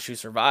see Khonshu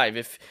survive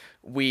if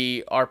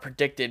we are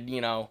predicted,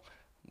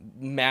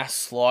 mass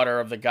slaughter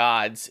of the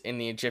gods in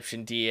the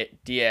Egyptian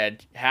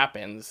Diad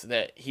happens,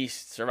 that he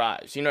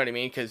survives. You know what I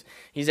mean? Because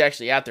he's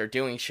actually out there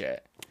doing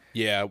shit.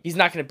 Yeah. He's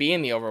not going to be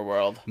in the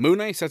overworld. Moon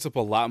Knight sets up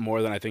a lot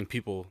more than I think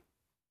people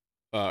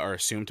are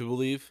assumed to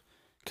believe.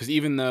 Because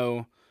even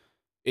though,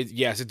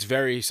 it's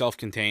very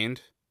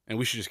self-contained, and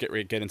we should just get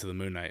into the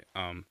Moon Knight.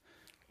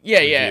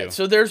 Yeah.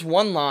 So there's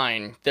one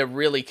line that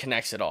really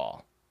connects it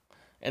all.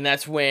 And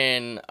that's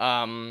when,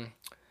 how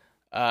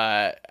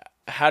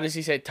does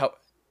he say,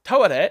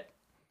 Tawaret?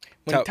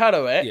 When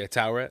Tawaret. Yeah,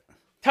 Tawaret.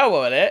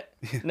 Tawaret.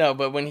 No,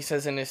 but when he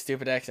says in his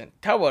stupid accent,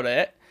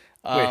 Tawaret.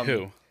 Wait,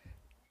 who?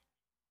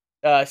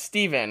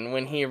 Steven,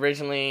 when he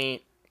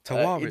originally...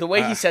 the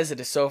way he says it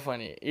is so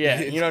funny.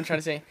 Yeah, you know what I'm trying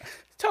to say?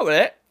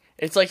 Tawaret.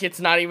 It's like it's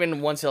not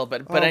even one syllable.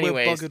 But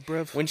anyways,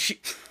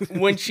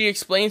 when she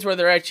explains where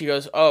they're at, she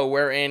goes, oh,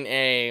 we're in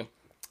a...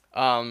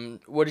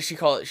 what does she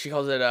call it? She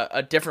calls it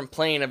a different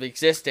plane of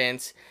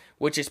existence,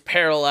 which is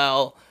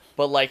parallel...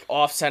 but like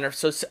off center.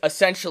 So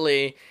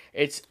essentially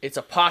it's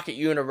a pocket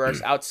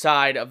universe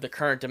outside of the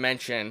current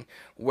dimension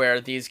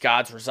where these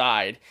gods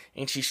reside.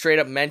 And she straight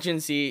up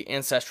mentions the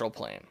ancestral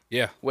plane.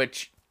 Yeah.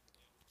 Which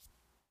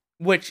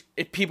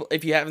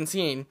if you haven't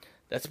seen,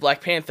 that's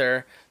Black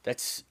Panther.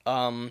 That's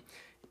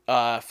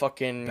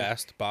fucking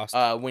Bast. Bast,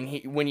 when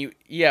you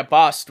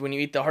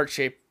eat the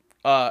heart-shaped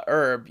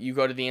herb, you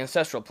go to the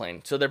ancestral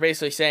plane. So they're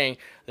basically saying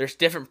there's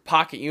different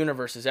pocket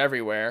universes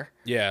everywhere.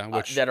 Yeah,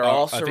 which that are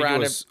all surrounded. I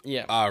think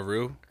it was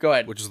Aru. Go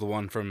ahead. Which is the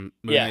one from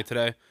Moon Knight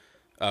today,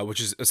 which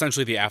is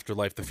essentially the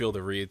afterlife, the field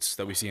of reeds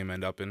that we see him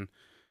end up in.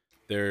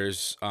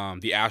 There's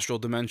the astral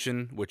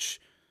dimension, which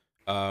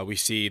we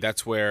see.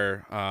 That's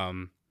where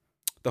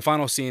the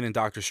final scene in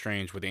Doctor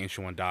Strange, where the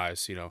Ancient One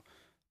dies.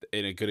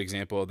 In a good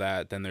example of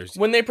that. Then there's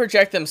when they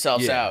project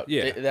themselves out.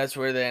 Yeah, that's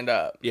where they end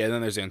up. Yeah,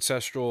 then there's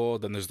ancestral.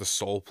 Then there's the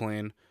soul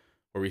plane,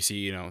 where we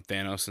see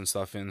Thanos and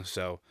stuff in.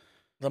 So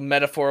the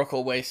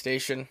metaphorical way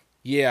station.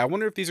 Yeah, I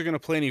wonder if these are gonna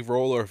play any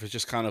role, or if it's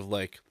just kind of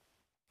like,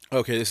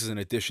 okay, this is an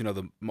addition of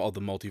the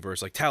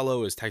multiverse. Like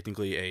Talo is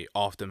technically a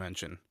off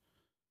dimension,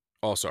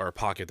 also, or a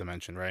pocket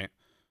dimension, right?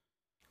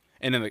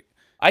 And then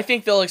I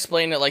think they'll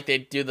explain it like they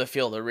do the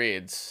Field of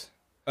Reeds.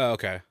 Oh,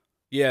 okay.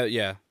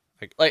 Yeah.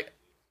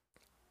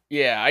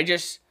 Yeah, I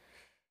just...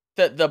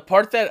 The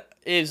part that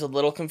is a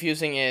little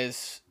confusing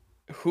is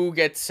who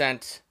gets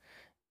sent.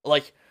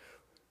 Like,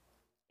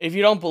 if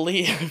you don't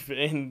believe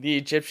in the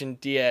Egyptian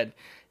Diad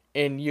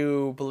and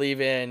you believe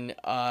in,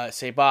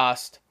 say,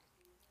 Bast,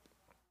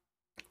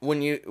 do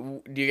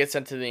you get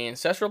sent to the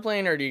ancestral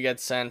plane, or do you get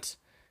sent...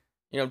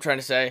 You know what I'm trying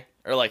to say?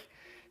 Or, like,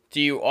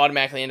 do you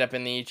automatically end up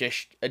in the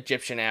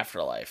Egyptian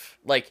afterlife?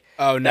 Like,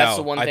 oh, no. That's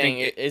the one thing.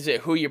 Is it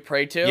who you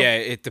pray to? Yeah,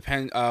 it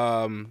depends...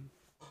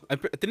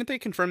 didn't they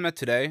confirm that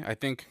today? I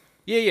think.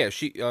 Yeah.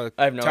 She. I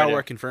have no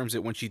idea. Confirms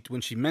it when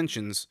she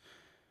mentions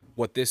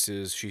what this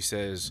is. She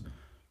says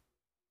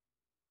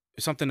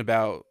something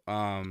about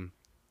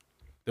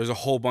there's a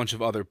whole bunch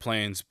of other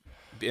planes,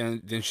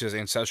 and then she says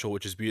ancestral,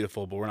 which is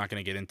beautiful, but we're not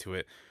going to get into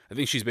it. I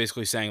think she's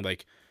basically saying,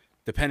 like,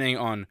 depending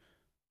on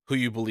who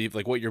you believe,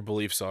 like what your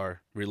beliefs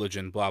are,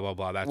 religion, blah blah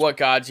blah. That's what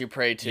gods you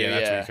pray to. Yeah,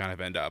 that's where you kind of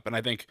end up. And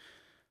I think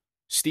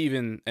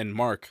Steven and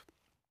Mark.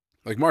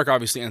 Like, Mark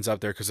obviously ends up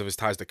there because of his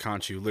ties to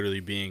Khonshu, literally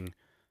being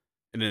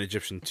in an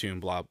Egyptian tomb,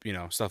 blah,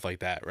 stuff like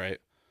that, right?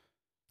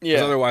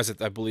 Yeah. Otherwise,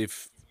 I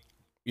believe,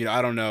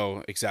 I don't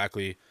know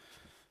exactly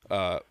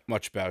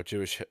much about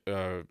Jewish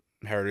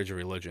heritage or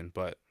religion,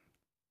 but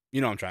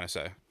you know what I'm trying to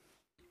say.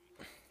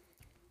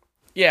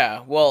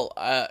 Yeah, well,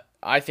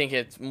 I think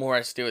it's more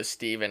has to do with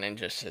Steven and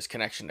just his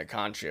connection to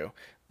Khonshu.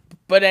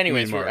 But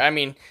anyways,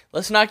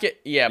 let's not get...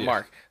 Yeah,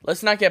 Mark.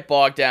 Let's not get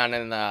bogged down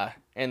in the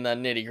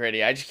nitty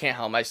gritty. I just can't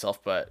help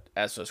myself but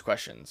ask those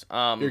questions.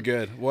 You're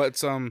good.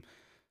 What's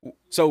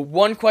So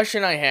One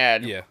question I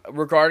had yeah.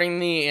 regarding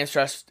the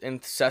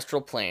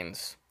ancestral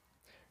planes.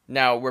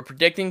 Now, we're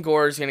predicting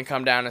Gore is going to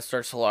come down and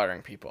start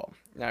slaughtering people.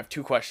 Now, I have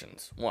two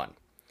questions. One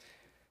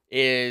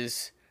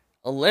is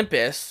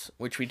Olympus,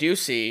 which we do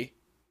see,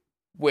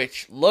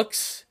 which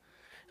looks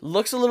a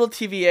little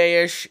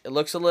TVA-ish. It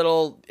looks a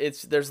little.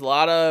 There's a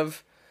lot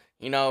of,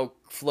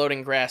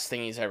 floating grass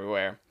thingies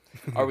everywhere.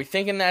 Are we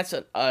thinking that's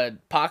a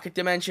pocket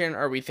dimension,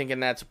 or are we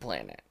thinking that's a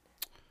planet?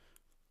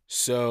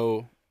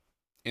 So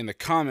in the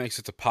comics,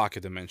 it's a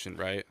pocket dimension,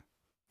 right?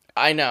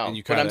 I And know,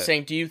 you but I'm kinda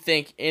saying, do you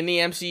think in the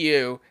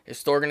MCU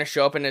is Thor gonna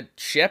show up in a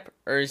ship,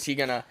 or is he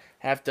gonna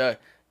have to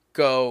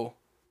go?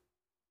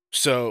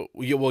 So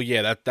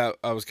yeah, that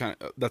I was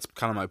that's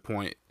kind of my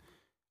point.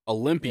 Yeah.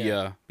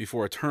 Olympia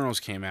before Eternals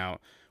came out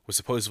was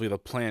supposedly the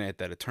planet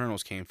that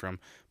Eternals came from,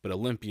 but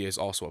Olympia is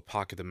also a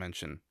pocket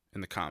dimension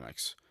in the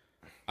comics.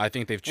 I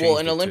think they've Well, changed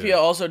and it Olympia to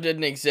also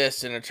didn't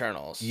exist in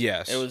Eternals. It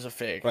yes, was a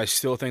fake. but I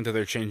still think that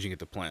they're changing it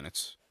to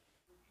planets.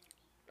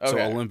 So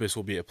Okay. Olympus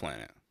will be a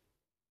planet,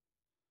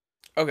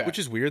 Okay. which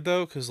is weird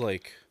though, because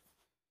like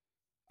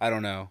I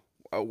don't know.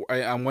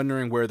 I'm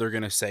wondering where they're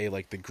gonna say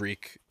like the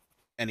Greek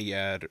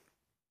Ennead,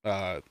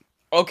 or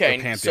Okay.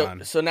 So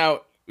Pantheon. so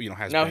now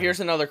Has now been. here's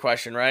another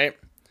question, right?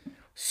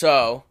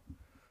 So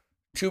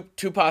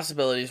two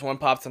possibilities. One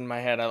popped in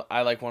my head.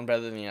 I like one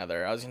better than the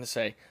other. I was gonna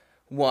say,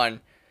 one,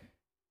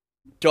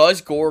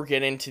 does Gore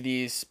get into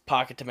these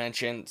pocket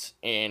dimensions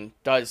and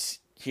does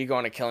he go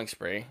on a killing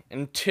spree?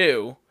 And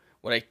two,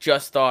 what I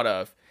just thought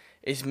of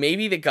is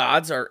maybe the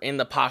gods are in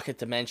the pocket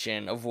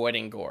dimension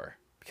avoiding Gore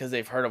because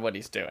they've heard of what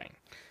he's doing.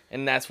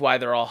 And that's why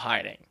they're all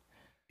hiding.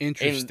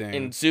 Interesting.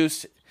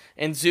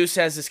 And Zeus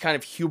has this kind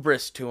of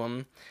hubris to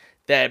him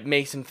that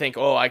makes him think,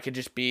 "Oh, I could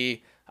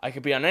be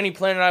on any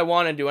planet I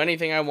want and do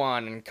anything I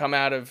want and come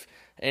out of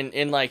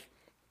and like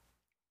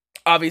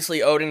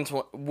obviously Odin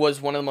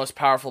was one of the most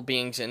powerful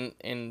beings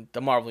in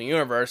the Marvel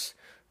universe.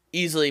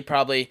 Easily,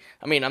 probably.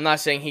 I mean, I'm not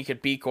saying he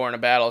could beat Gore in a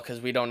battle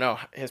because we don't know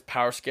his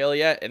power scale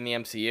yet in the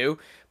MCU.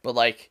 But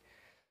like,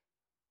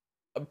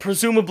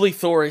 presumably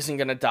Thor isn't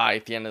gonna die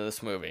at the end of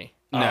this movie.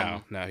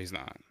 No, he's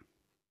not.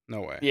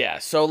 No way. Yeah.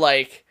 So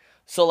like,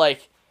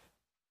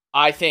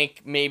 I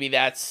think maybe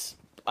that's.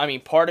 I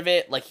mean, part of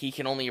it, like he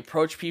can only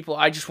approach people.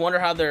 I just wonder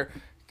how they're.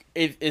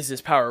 Is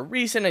his power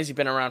recent? Has he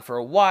been around for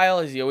a while?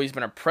 Has he always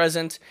been a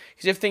presence?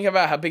 Because you have to think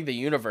about how big the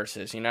universe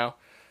is, you know?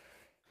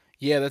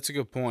 Yeah, that's a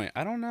good point.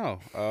 I don't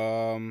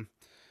know.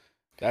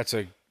 That's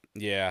a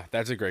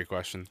great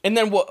question. And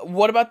then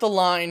what about the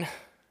line?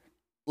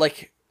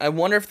 Like, I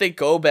wonder if they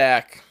go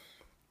back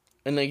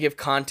and they give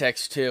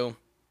context to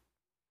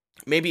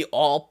maybe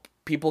all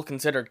people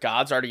considered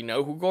gods already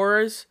know who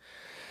Gore is.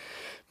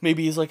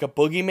 Maybe he's like a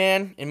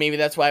boogeyman, and maybe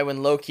that's why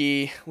when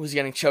Loki was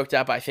getting choked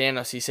out by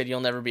Thanos, he said,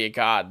 "You'll never be a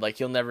god. Like,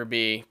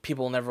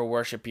 people will never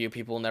worship you.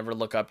 People will never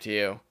look up to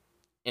you."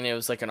 And it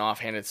was like an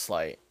offhanded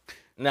slight.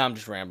 Now I'm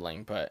just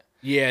rambling, but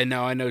Yeah,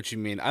 no, I know what you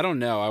mean. I don't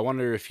know. I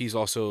wonder if he's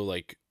also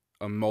like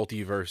a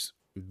multiverse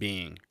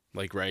being.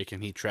 Like, right?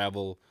 Can he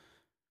travel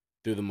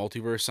through the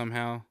multiverse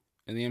somehow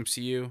in the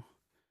MCU?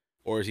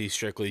 Or is he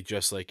strictly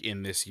just like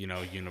in this,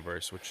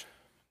 universe, which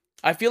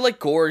I feel like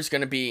Gore is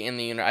going to be in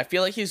the universe. I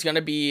feel like he's going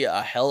to be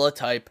a Hela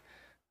type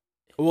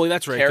well,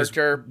 that's right. 'Cause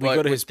character, we but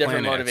go to with his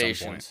different planet at some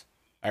motivations.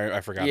 point.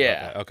 I forgot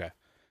Yeah. about that. Okay.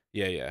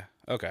 Yeah.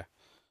 Okay.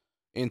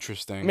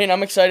 Interesting. I mean,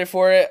 I'm excited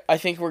for it. I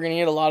think we're going to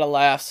get a lot of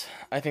laughs.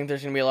 I think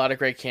there's going to be a lot of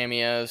great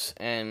cameos,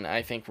 and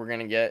I think we're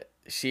going to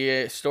see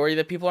a story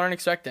that people aren't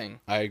expecting.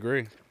 I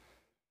agree.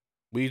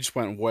 We just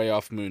went way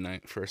off Moon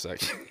Knight for a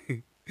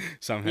second.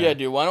 Somehow. Yeah,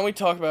 dude, why don't we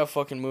talk about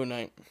fucking Moon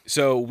Knight?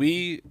 So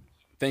we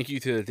thank you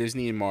to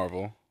Disney and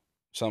Marvel.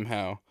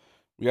 Somehow,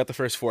 we got the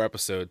first 4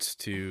 episodes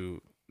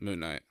to Moon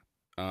Knight,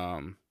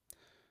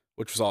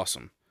 which was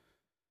awesome.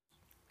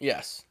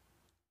 Yes.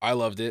 I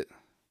loved it.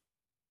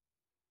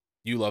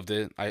 You loved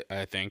it,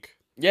 I think.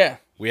 Yeah.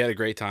 We had a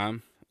great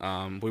time.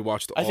 We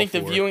watched all I think 4.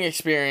 the viewing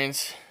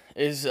experience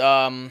is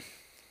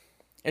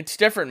it's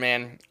different,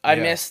 man. I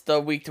miss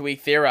the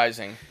week-to-week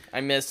theorizing.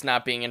 I miss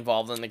not being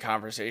involved in the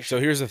conversation. So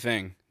here's the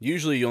thing.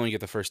 Usually you only get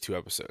the first 2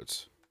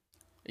 episodes.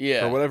 Yeah.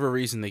 For whatever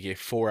reason, they gave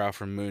 4 out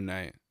from Moon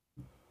Knight.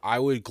 I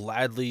would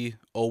gladly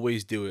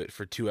always do it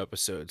for 2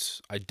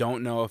 episodes. I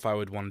don't know if I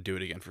would want to do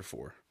it again for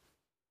 4.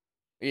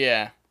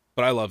 Yeah.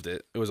 But I loved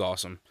it. It was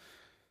awesome.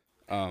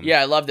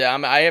 Yeah, I loved it.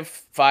 I have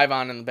 5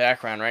 on in the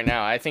background right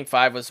now. I think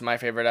 5 was my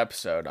favorite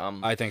episode.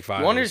 I think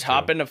 5. You want to just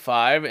hop into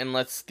 5 and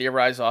let's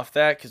theorize off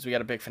that because we got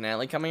a big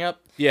finale coming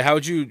up? Yeah, how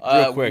would you,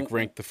 real quick,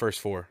 rank the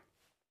first 4?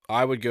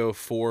 I would go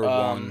 4,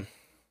 1,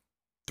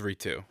 3,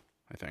 2,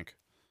 I think.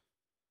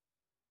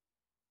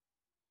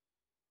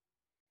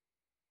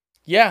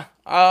 Yeah.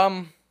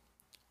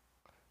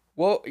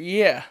 Well,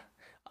 yeah.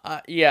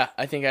 Yeah,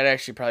 I think I'd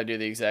actually probably do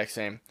the exact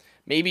same.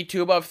 Maybe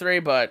 2 above 3,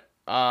 but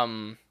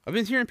I've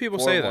been hearing people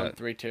 4, say 1, that.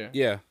 3, 2.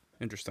 Yeah,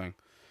 interesting.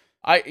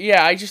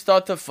 I just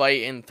thought the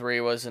fight in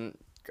 3 wasn't.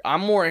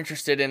 I'm more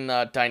interested in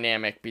the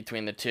dynamic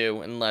between the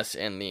two and less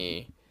in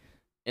the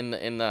in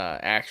the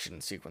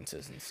action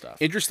sequences and stuff.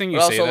 Interesting you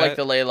But say also that. like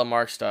the Layla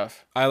Mark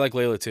stuff. I like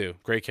Layla too.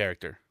 Great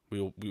character.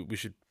 We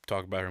should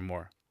talk about her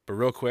more. But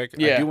real quick,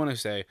 I Yeah. do want to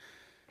say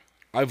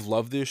I've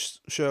loved this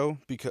show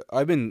because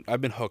I've been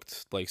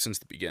hooked like since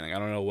the beginning. I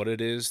don't know what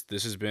it is.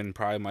 This has been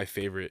probably my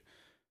favorite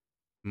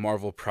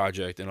Marvel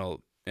project in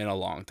a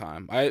long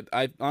time.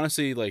 I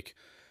honestly like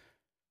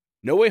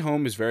No Way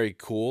Home is very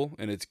cool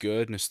and it's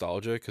good,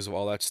 nostalgia because of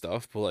all that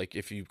stuff. But like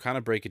if you kind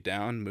of break it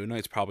down, Moon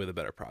Knight's probably the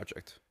better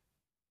project.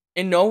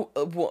 And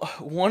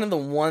one of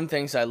the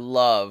things I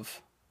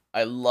love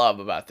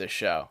about this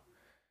show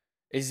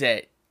is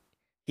that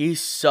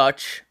he's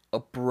such a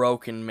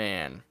broken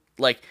man.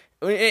 Like,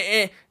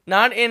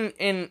 not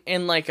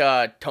in like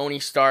a Tony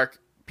Stark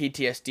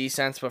PTSD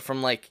sense, but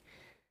from like,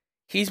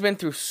 he's been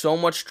through so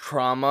much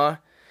trauma.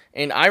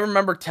 And I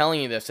remember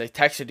telling you this. I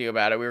texted you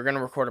about it. We were going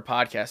to record a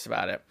podcast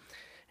about it.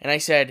 And I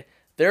said,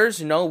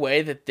 there's no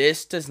way that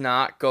this does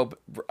not go.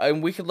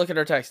 And we could look at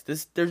our text.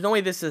 There's no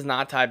way this does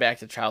not tie back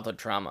to childhood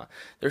trauma.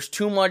 There's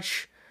too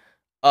much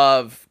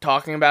of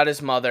talking about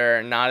his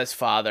mother, not his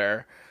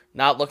father,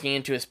 not looking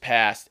into his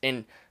past.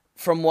 And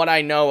from what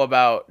I know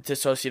about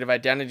dissociative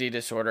identity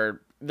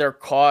disorder, they're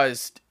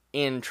caused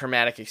in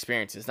traumatic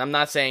experiences. And I'm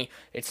not saying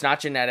it's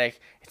not genetic,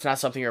 it's not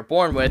something you're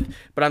born with,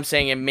 but I'm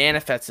saying it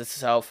manifests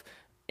itself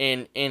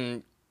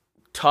in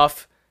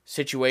tough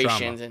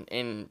situations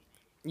and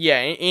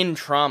in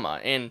trauma.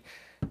 And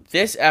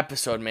this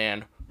episode,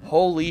 man,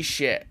 holy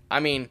shit. I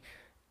mean,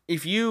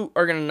 if you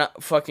are gonna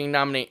fucking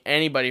nominate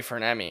anybody for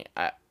an Emmy,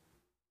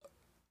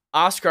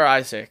 Oscar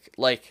Isaac,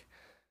 like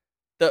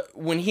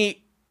when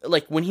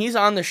he's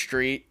on the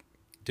street,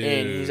 dude,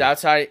 and he's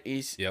outside,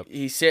 he's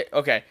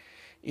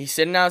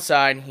sitting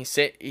outside,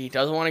 he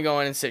doesn't want to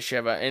go in and sit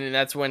Shiva, and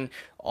that's when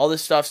all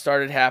this stuff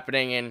started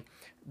happening. And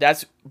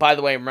that's, by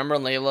the way, remember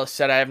when Layla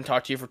said I haven't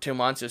talked to you for 2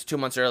 months? It was 2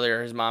 months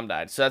earlier his mom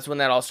died. So that's when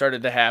that all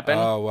started to happen.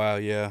 Oh wow,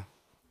 yeah.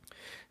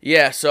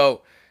 Yeah,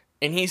 so,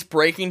 and he's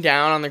breaking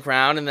down on the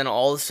ground, and then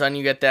all of a sudden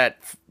you get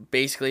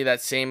basically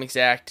that same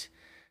exact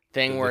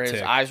thing where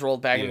his eyes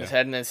rolled back in his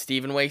head, and then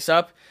Steven wakes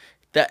up.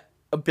 That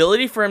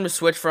ability for him to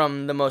switch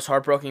from the most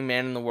heartbroken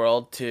man in the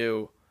world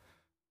to,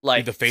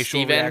 like, the facial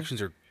Steven,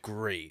 reactions are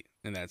great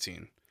in that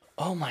scene.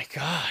 Oh my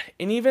god.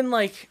 And even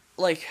like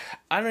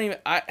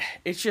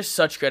it's just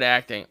such good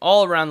acting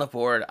all around the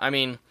board. I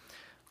mean,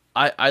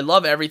 I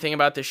love everything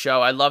about this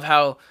show. I love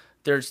how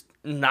there's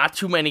not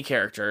too many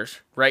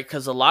characters, right?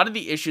 Because a lot of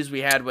the issues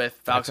we had with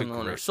Falcon and the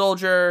Winter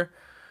Soldier,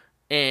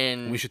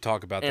 and we should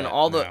talk about and that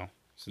all the now,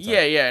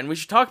 and we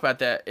should talk about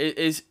that.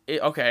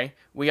 Okay?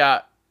 We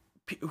got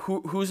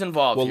who's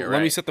involved here. Well, let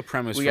me right? set the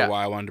premise for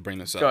why I wanted to bring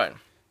this up. Go ahead.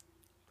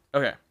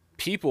 Okay.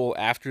 People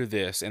after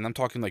this, and I'm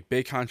talking like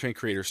big content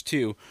creators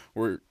too,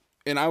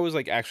 and I was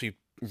like actually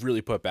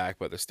really put back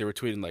by this. They were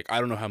tweeting like, I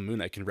don't know how Moon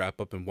Knight can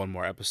wrap up in one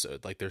more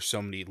episode. Like there's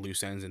so many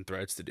loose ends and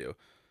threads to do.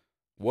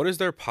 What is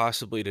there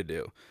possibly to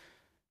do?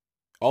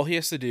 All he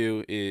has to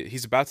do is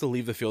he's about to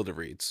leave the field of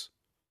reeds,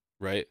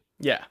 right?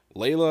 Yeah.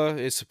 Layla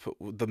is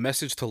the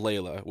message to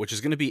Layla, which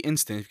is going to be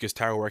instant because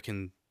Tower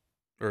can,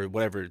 or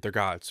whatever, they're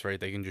gods, right?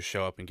 They can just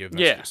show up and give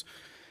messages.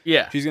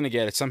 Yeah. She's going to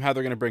get it. Somehow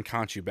they're going to bring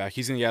Khonshu back.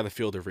 He's going to get out of the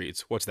field of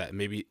reeds. What's that?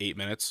 Maybe 8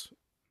 minutes?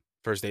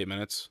 First 8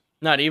 minutes?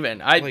 Not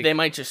even. They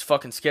might just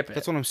fucking skip it.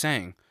 That's what I'm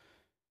saying.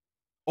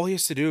 All he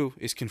has to do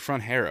is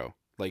confront Harrow.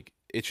 Like,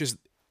 it's just,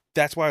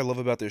 that's what I love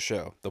about this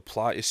show. The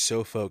plot is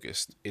so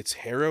focused. It's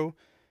Harrow.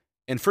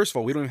 And first of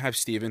all, we don't even have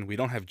Steven. We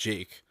don't have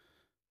Jake.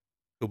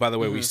 Who, by the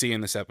way, we see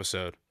in this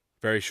episode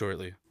very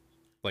shortly.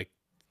 Like,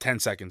 10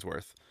 seconds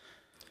worth.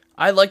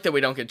 I like that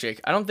we don't get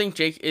Jake. I don't think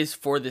Jake is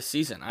for this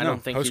season. I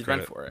don't think he's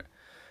meant for it.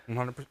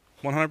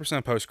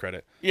 100%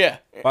 post-credit. Yeah.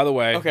 By the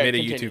way, okay, made a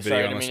continue. YouTube video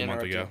Sorry, almost a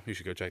month ago. You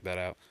should go check that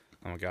out.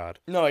 Oh my god.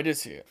 No, I did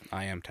see it.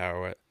 I am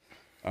Towerwet.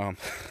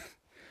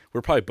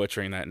 We're probably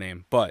butchering that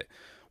name, but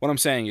what I'm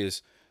saying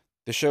is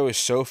the show is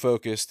so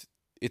focused.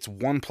 It's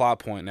one plot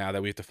point now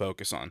that we have to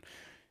focus on.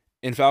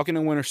 In Falcon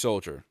and Winter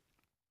Soldier,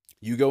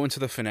 you go into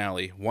the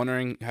finale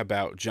wondering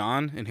about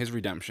John and his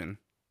redemption,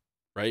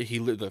 right?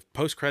 The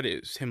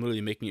post-credit is him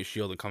literally making a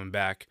shield and coming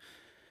back.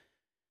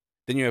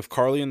 Then you have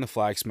Carly and the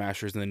Flag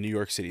Smashers in the New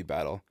York City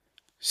battle.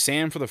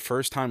 Sam, for the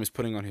first time, is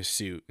putting on his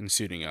suit and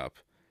suiting up.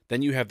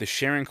 Then you have the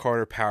Sharon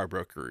Carter power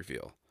broker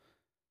reveal.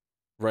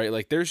 Right?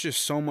 Like, there's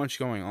just so much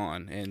going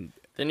on. And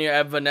then you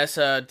have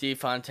Vanessa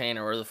DeFontaine,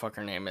 or whatever the fuck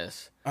her name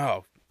is.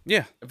 Oh,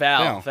 yeah.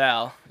 Val.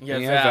 You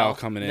have Val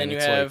coming in. Then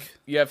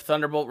you have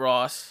Thunderbolt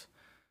Ross.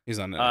 He's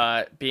on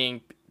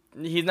it.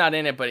 He's not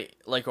in it, but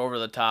like over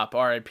the top.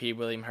 R.I.P.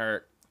 William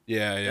Hurt.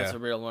 Yeah. That's a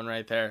real one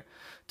right there.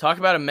 Talk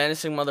about a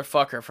menacing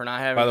motherfucker for not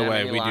having. By the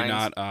way, we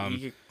lines. do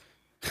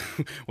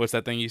not. What's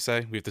that thing you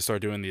say? We have to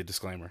start doing the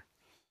disclaimer.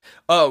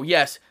 Oh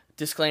yes,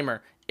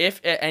 disclaimer.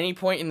 If at any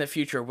point in the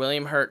future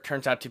William Hurt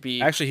turns out to be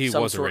he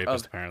was a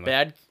rapist, apparently.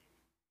 Bad.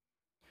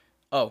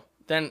 Oh,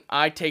 then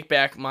I take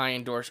back my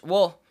endorsement.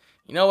 Well,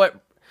 you know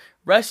what?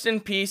 Rest in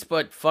peace,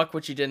 but fuck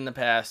what you did in the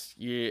past.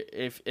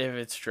 If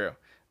it's true.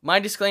 My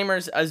disclaimer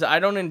is I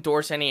don't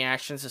endorse any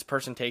actions this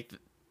person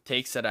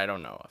takes that I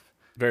don't know of.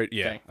 Very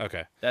yeah. Okay.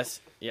 Okay. That's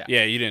yeah.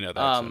 Yeah, you didn't know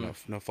that, so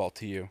no fault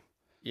to you.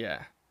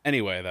 Yeah.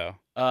 Anyway, though,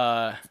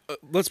 Uh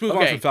let's move on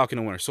okay. from Falcon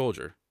and Winter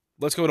Soldier.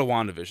 Let's go to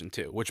WandaVision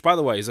too, which, by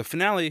the way, is a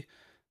finale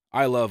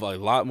I love a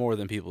lot more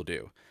than people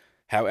do.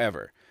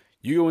 However,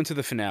 you go into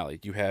the finale,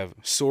 you have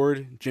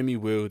Sword, Jimmy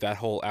Woo, that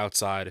whole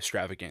outside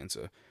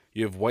extravaganza.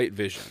 You have White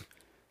Vision.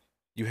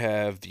 You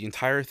have the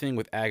entire thing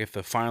with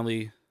Agatha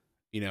finally,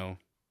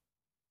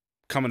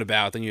 coming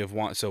about. Then you have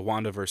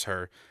Wanda versus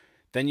her.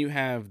 Then you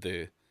have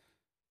the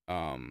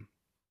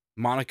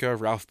Monica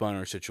Ralph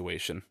Boner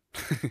situation.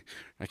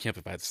 I can't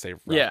believe I had to say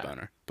Ralph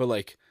Boner, but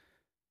like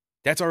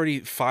that's already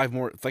 5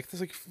 more. Like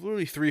there's like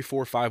literally 3,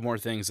 4, 5 more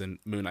things than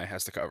Moon Knight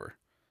has to cover.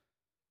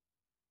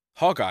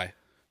 Hawkeye,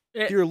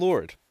 Dear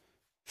Lord,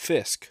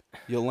 Fisk,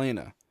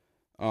 Yelena.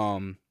 I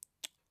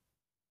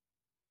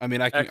mean,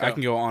 I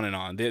can go on and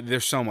on.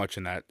 There's so much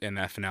in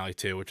that finale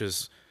too, which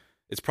is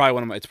it's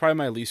probably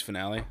my least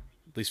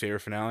favorite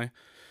finale.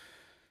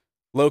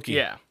 Loki.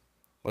 Yeah.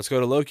 Let's go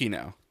to Loki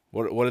now.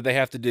 What did they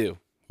have to do?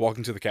 Walk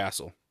into the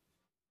castle.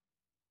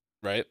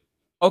 Right?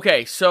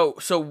 Okay, so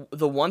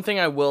the one thing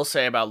I will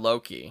say about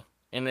Loki,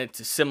 and it's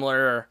a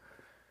similar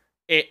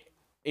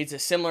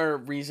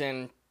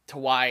reason to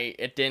why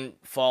it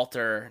didn't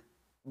falter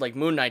like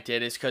Moon Knight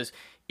did, is because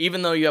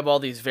even though you have all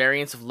these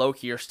variants of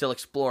Loki, you're still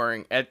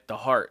exploring at the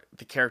heart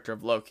the character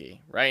of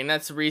Loki, right? And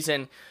that's the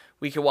reason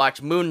we could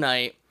watch Moon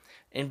Knight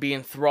and be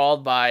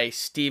enthralled by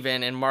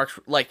Steven and Mark's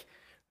like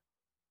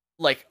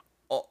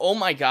oh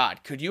my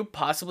god, could you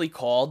possibly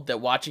call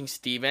that watching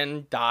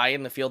Steven die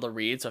in the Field of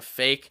Reeds a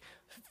fake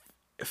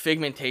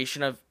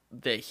figmentation of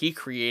that he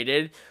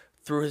created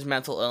through his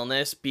mental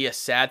illness be a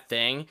sad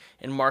thing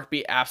and Mark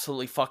be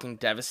absolutely fucking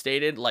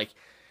devastated? Like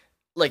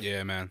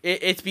yeah, man.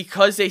 It's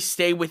because they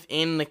stay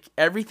within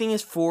everything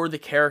is for the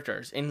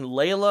characters, and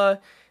Layla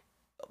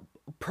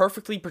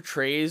perfectly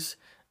portrays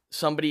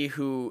somebody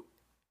who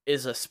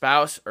is a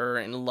spouse or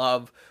in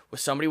love with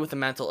somebody with a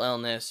mental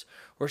illness,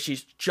 where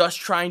she's just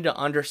trying to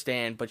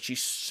understand, but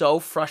she's so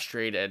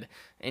frustrated,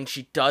 and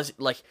she does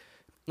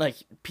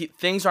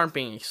things aren't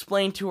being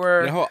explained to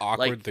her. You know how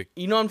awkward the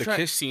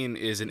kiss scene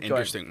is an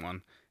interesting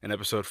one in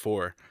episode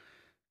 4,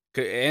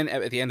 and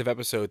at the end of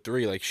episode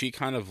 3, like she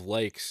kind of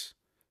likes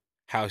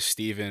how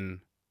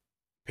Steven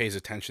pays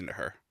attention to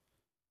her,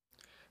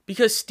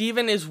 because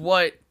Steven is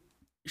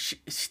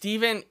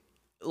Steven,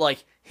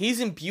 like, he's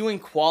imbuing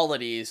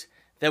qualities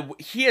that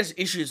he has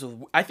issues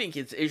with. I think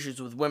it's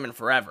issues with women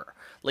forever.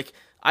 Like,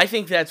 I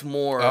think that's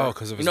more. Oh,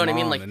 because of his mom. You know what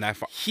I mean? Like,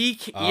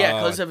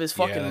 because of his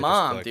fucking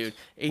mom, dude.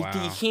 Wow.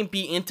 He can't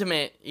be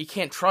intimate. He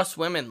can't trust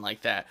women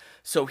like that.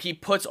 So he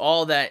puts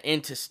all that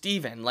into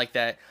Steven, like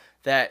that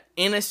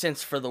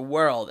innocence for the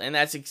world, and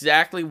that's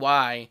exactly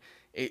why.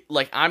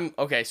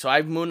 So I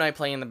have Moon Knight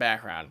playing in the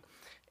background,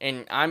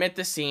 and I'm at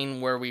the scene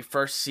where we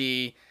first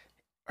see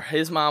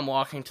his mom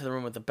walking to the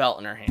room with a belt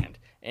in her hand,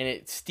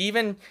 and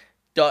Steven.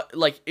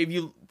 If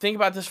you think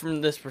about this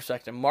from this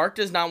perspective, Mark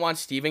does not want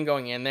Steven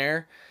going in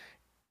there,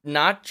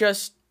 not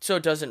just so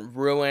it doesn't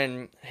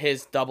ruin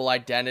his double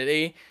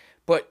identity,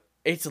 but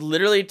it's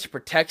literally to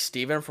protect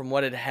Steven from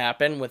what had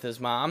happened with his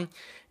mom.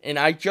 And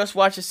I just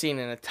watched a scene,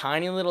 and a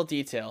tiny little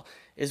detail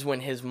is when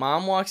his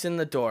mom walks in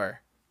the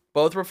door,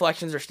 both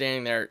reflections are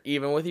standing there,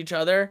 even with each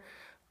other.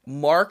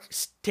 Mark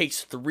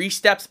takes 3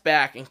 steps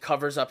back and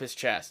covers up his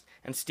chest,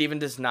 and Steven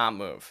does not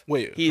move.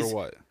 Wait, for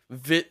what?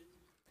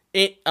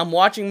 I'm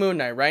watching Moon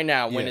Knight right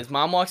now when his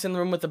mom walks in the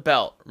room with the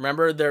belt.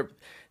 Remember, they're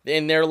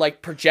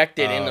like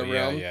projected in the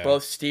room,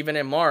 both Steven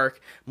and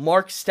Mark.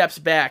 Mark steps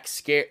back,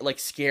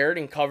 scared,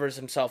 and covers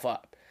himself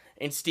up.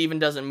 And Steven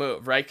doesn't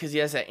move, right? Because he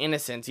has that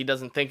innocence. He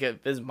doesn't think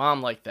of his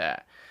mom like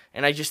that.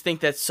 And I just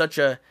think that's such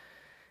a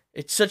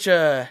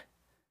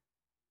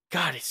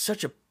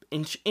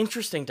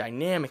interesting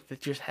dynamic that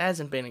just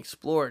hasn't been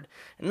explored.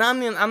 And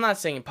I'm not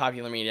saying in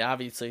popular media.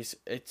 Obviously,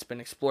 it's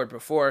been explored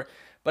before.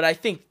 But I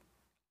think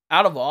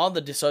out of all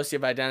the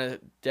dissociative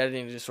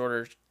identity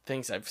disorder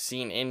things I've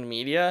seen in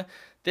media,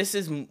 this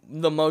is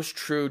the most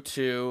true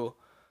to,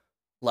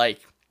 like,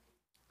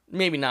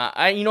 maybe not.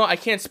 I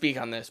can't speak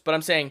on this, but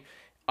I'm saying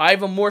I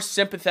have a more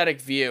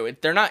sympathetic view.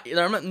 They're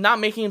not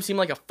making him seem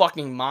like a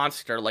fucking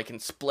monster like in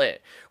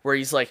Split, where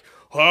he's like,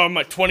 oh, I'm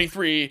at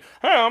 23,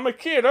 I'm a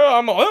kid,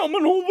 I'm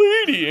an old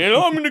lady, and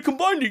I'm gonna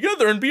combine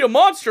together and be a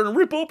monster and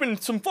rip open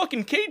some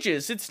fucking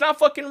cages. It's not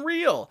fucking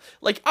real.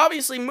 Like,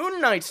 obviously Moon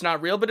Knight's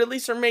not real, but at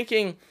least they're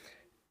making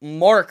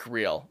Mark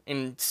real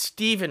and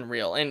Steven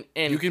real, and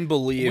you can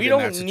believe in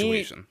that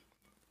situation.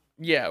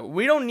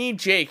 We don't need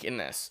Jake in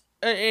this,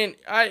 and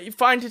I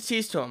find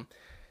Tatis to him,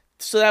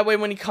 so that way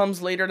when he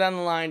comes later down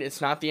the line, it's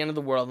not the end of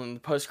the world, and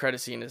the post-credit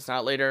scene is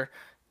not later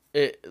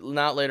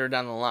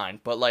down the line,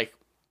 but like,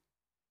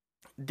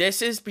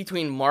 this is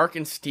between Mark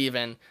and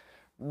Steven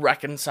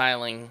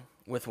reconciling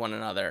with one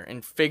another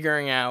and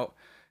figuring out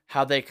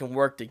how they can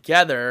work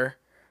together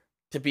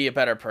to be a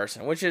better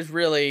person, which is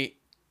really,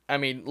 I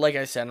mean, like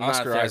I said,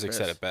 Oscar Isaac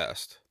said it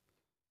best.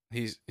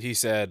 He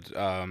said,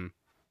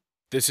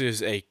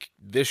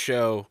 this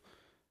show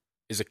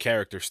is a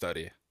character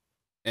study,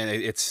 and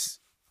it's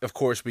of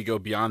course, we go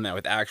beyond that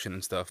with action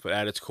and stuff, but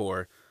at its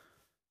core,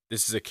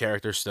 this is a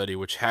character study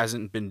which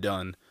hasn't been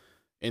done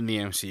in the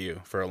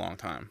MCU for a long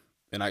time.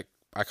 And I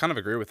kind of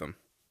agree with him.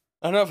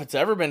 I don't know if it's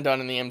ever been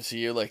done in the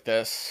MCU like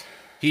this.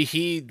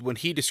 He when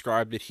he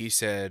described it, he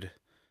said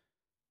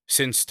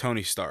since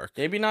Tony Stark.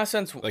 Maybe not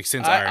since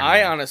Since Iron Man.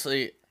 I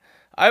honestly,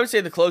 I would say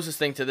the closest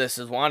thing to this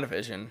is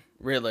WandaVision,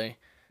 really.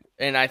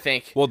 And I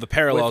think the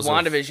parallels with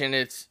WandaVision,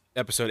 it's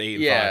episode 8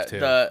 and 5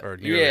 too, or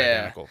nearly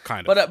identical,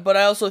 kind of. But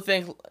I also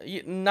think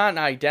not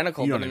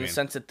identical, but in the mean.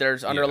 sense that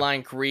there's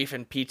underlying grief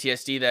and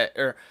PTSD that,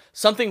 or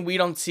something we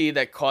don't see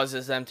that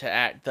causes them to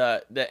act,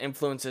 that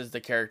influences the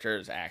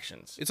character's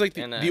actions. It's like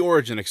the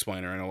origin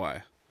explainer in a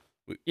way.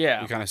 We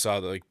kind of saw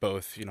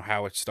both,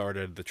 how it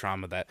started, the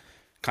trauma that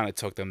kind of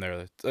took them there.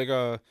 It's like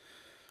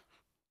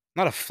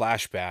not a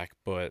flashback,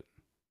 but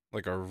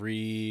like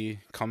a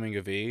coming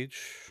of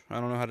age. I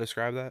don't know how to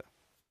describe that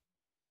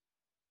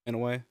in a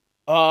way.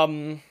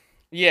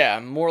 Yeah,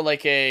 more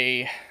like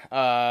a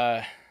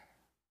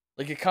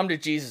come to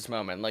Jesus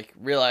moment, like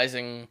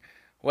realizing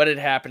what had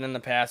happened in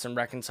the past and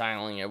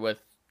reconciling it with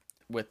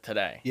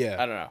today. Yeah.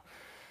 I don't know.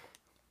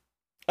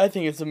 I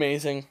think it's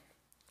amazing.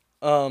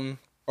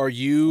 What do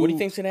you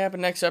think's gonna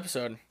happen next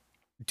episode?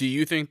 Do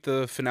you think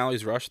the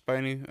finale's rushed by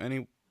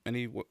any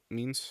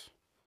means?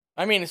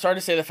 I mean, it's hard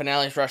to say the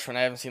finale's rushed when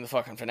I haven't seen the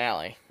fucking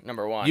finale.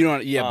 Number one.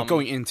 But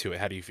going into it,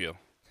 how do you feel?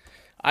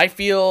 I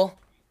feel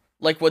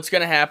like what's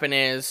gonna happen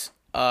is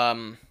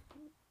the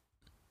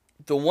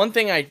one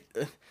thing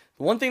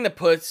that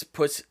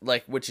puts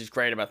like, which is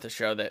great about the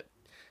show that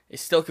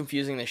is still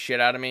confusing the shit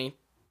out of me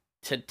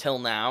till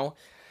now,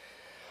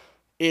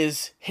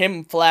 is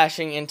him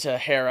flashing into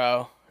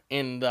Harrow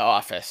in the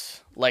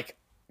office. Like,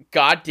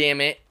 god damn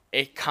it,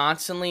 it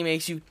constantly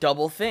makes you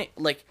double think.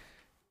 Like,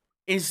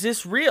 is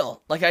this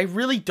real? Like, I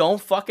really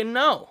don't fucking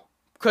know.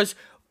 Because,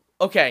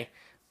 okay,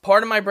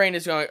 part of my brain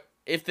is going,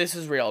 if this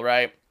is real,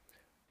 right?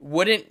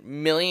 Wouldn't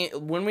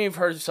we've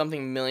heard of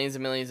something millions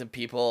and millions of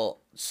people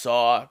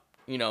saw,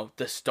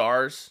 the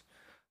stars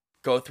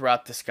go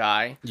throughout the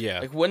sky? Yeah.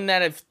 Like, wouldn't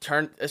that have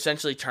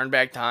essentially turned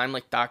back time,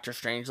 like Doctor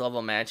Strange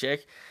level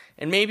magic?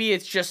 And maybe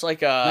it's just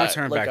like a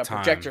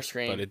projector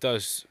screen. But it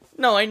does.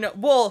 No, I know.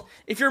 Well,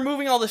 if you're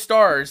moving all the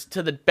stars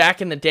to the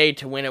back in the day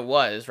to when it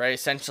was, right?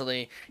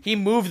 Essentially, he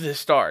moved the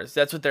stars.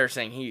 That's what they're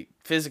saying. He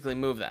physically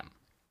moved them,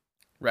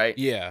 right?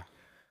 Yeah.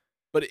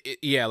 But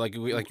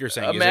like you're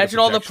saying, imagine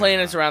all the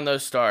planets around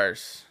those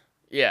stars.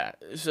 Yeah.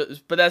 So,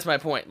 but that's my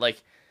point.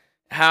 Like,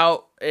 I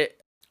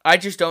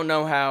just don't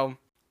know how.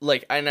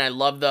 Like, and I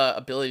love the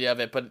ability of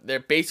it, but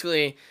they're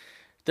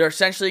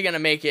essentially gonna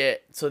make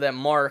it so that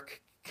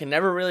Mark can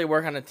never really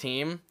work on a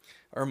team,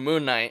 or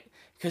Moon Knight,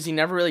 because he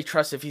never really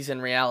trusts if he's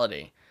in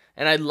reality.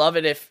 And I'd love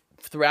it if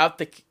throughout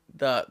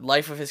the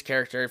life of his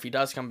character, if he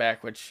does come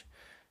back, which,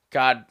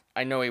 God,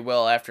 I know he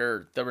will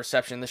after the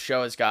reception the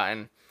show has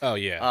gotten. Oh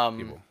yeah.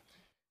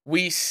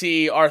 We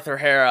see Arthur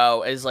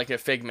Harrow as like a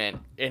figment,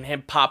 and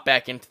him pop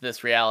back into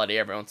this reality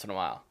every once in a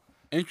while.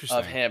 Interesting.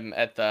 Of him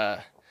at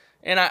the,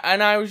 and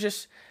I was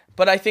just,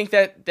 but I think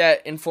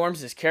that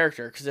informs his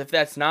character, because if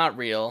that's not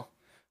real,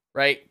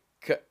 right?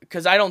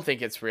 Because I don't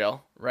think it's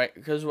real, right?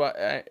 Because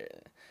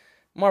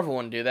Marvel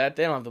wouldn't do that.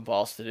 They don't have the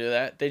balls to do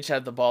that. They just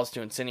have the balls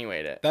to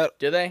insinuate it.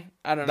 Do they?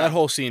 I don't know. That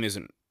whole scene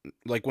isn't,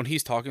 like, when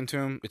he's talking to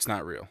him, it's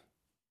not real,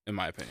 in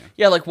my opinion.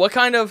 Yeah, like what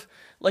kind of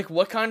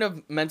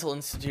mental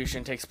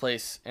institution takes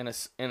place in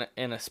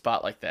a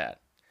spot like that?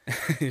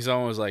 He's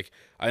almost like,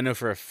 I know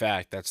for a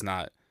fact that's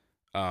not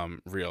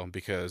real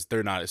because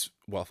they're not as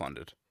well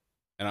funded.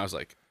 And I was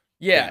like,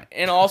 yeah.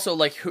 And also,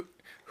 like,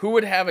 who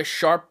would have a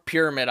sharp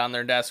pyramid on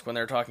their desk when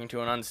they're talking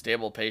to an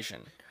unstable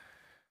patient?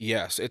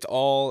 Yes, it's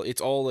all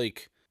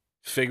like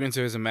figments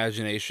of his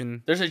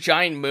imagination. There's a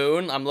giant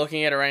moon. I'm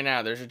looking at it right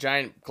now. There's a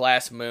giant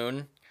glass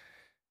moon.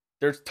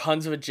 There's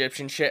tons of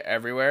Egyptian shit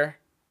everywhere.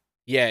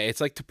 Yeah,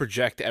 it's like to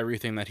project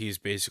everything that he's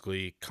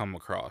basically come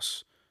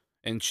across.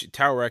 And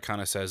Tower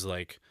kind of says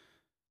like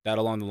that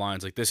along the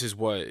lines, like, this is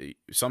what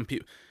some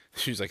people,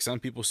 she's like, some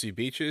people see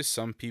beaches,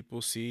 some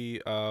people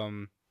see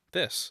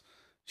this.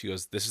 She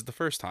goes, this is the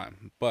first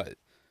time, but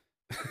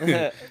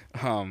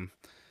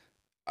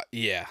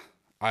yeah,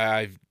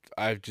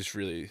 I've just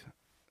really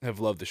have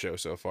loved the show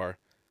so far.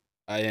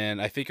 And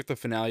I think if the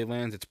finale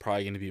lands, it's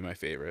probably going to be my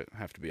favorite. I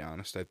have to be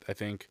honest. I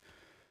think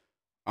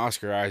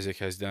Oscar Isaac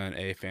has done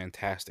a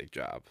fantastic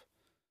job.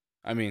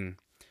 I mean,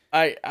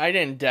 I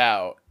didn't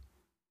doubt.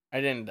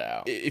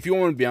 If you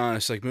want to be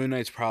honest, like, Moon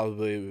Knight's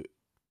probably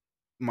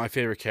my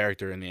favorite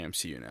character in the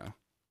MCU now.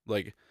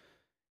 Like,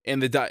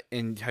 and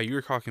and how you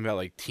were talking about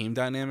like team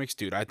dynamics,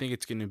 dude, I think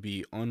it's going to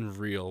be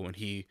unreal when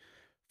he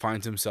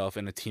finds himself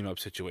in a team up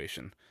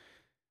situation.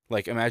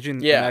 Like,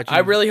 imagine. I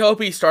really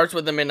hope he starts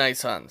with the Midnight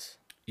Suns.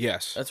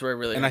 Yes, that's where I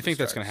really. And I think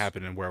that's going to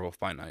happen in Werewolf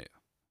by Night.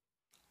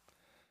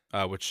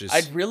 Which is,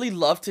 I'd really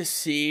love to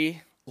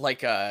see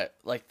like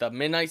the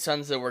Midnight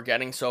Suns that we're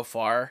getting so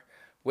far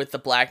with the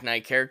Black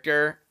Knight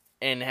character,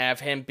 and have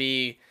him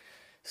be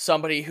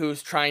somebody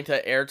who's trying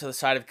to err to the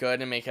side of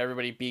good and make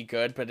everybody be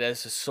good, but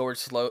as the sword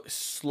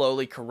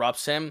slowly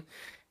corrupts him,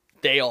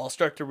 they all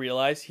start to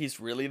realize he's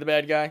really the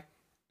bad guy.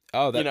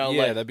 Oh, You know,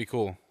 yeah, like- that'd be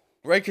cool.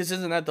 Right? Because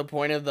isn't that the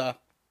point of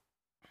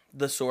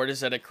the sword,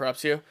 is that it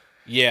corrupts you?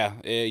 Yeah,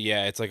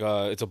 yeah. It's like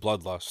it's a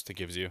bloodlust it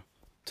gives you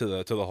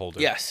to the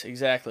holder. Yes,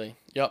 exactly.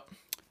 Yep.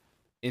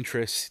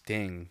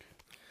 Interesting.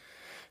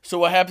 So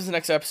what happens in the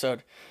next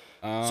episode?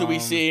 So we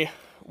see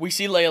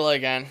Layla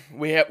again.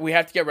 We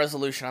have to get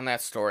resolution on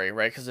that story,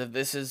 right? Because if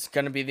this is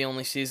going to be the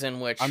only season,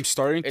 which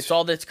it's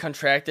all that's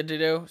contracted to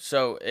do,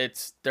 so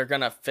they're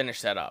going to finish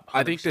that up. 100%.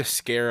 I think the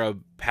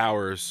Scarab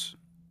powers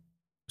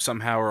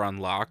somehow are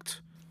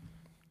unlocked.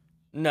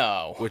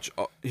 No. Which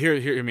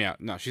hear me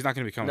out. No, she's not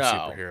going to become a No.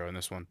 superhero in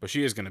this one, but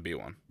she is going to be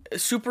one. A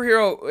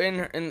superhero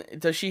in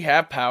does she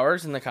have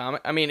powers in the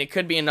comic? I mean, it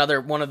could be another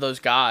one of those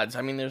gods.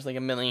 I mean, there's like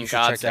a million You should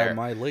gods check there. out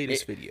my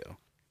latest video.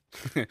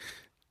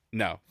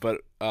 No,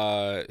 but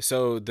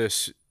so the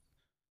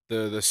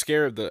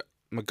Scarab, the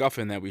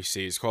MacGuffin that we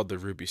see is called the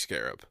Ruby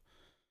Scarab.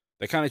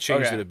 They kind of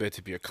changed it a bit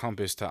to be a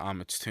compass to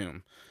Amit's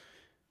tomb.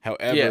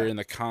 However, in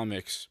the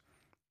comics,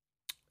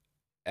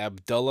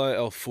 Abdullah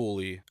El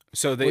Fuli,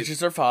 which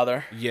is her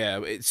father. Yeah,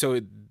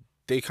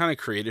 they kind of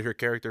created her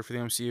character for the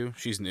MCU.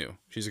 She's new.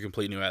 She's a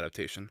complete new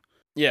adaptation.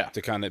 Yeah.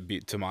 To kind of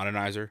to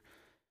modernize her.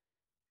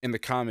 In the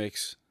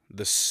comics,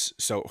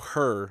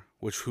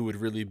 who would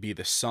really be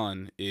the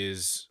son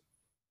is,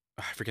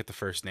 I forget the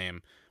first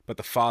name, but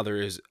the father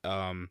is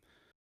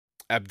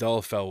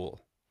Abdul Fawul.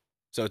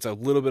 So it's a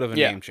little bit of a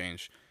name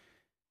change.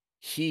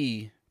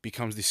 He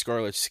becomes the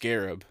Scarlet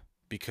Scarab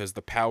because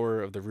the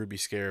power of the Ruby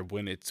Scarab,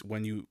 when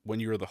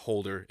you're the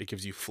holder, it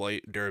gives you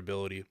flight,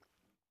 durability.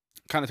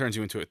 Kind of turns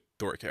you into a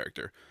Thor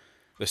character.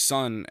 The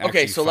son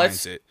actually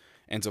finds it,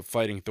 ends up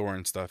fighting Thor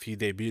and stuff. He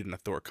debuted in a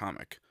Thor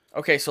comic.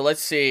 Okay, so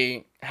let's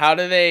see. How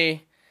do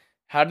they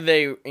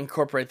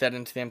incorporate that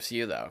into the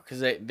MCU though?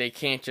 Because they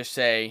can't just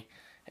say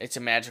it's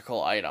a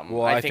magical item.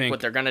 Well, I think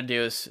what they're gonna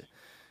do is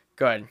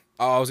go ahead.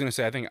 Oh, I was gonna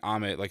say I think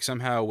Amit, like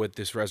somehow with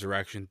this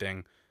resurrection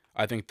thing,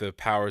 I think the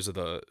powers of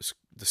the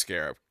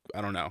Scarab,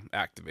 I don't know,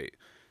 activate.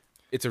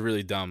 It's a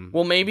really dumb.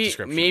 Well, maybe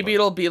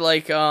it'll be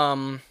like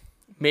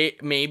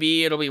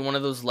maybe it'll be one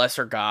of those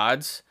lesser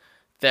gods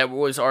that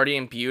was already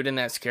imbued in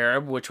that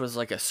Scarab, which was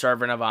like a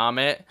servant of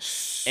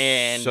Amit.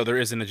 And so there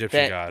is an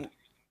Egyptian god.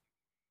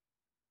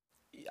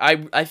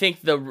 I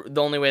think the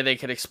only way they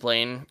could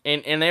explain,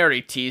 and they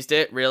already teased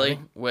it really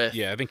with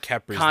I think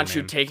Khepri's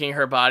Khonshu taking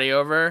her body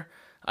over.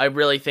 I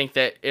really think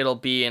that it'll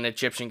be an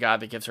Egyptian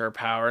god that gives her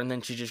power, and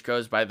then she just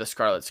goes by the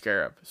Scarlet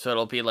Scarab. So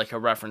it'll be like a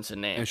reference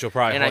in name. And she'll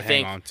probably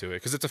hang on to it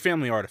because it's a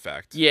family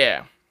artifact.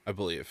 Yeah, I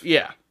believe.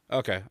 Yeah.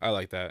 Okay, I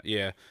like that.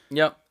 Yeah.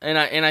 Yep, and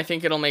I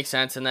think it'll make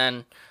sense, and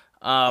then.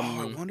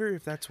 I wonder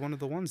if that's one of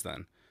the ones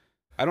then.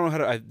 I don't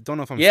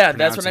know if I'm. Yeah,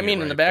 that's what I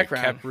mean in the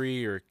background.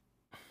 Khepri or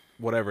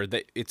whatever.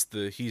 He's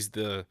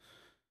the.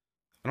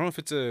 I don't know if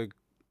it's a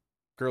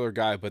girl or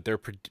guy, but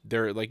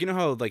they're like, you know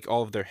how like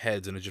all of their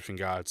heads in Egyptian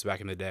gods back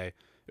in the day,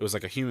 it was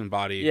like a human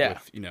body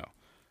with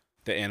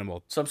the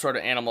animal, some sort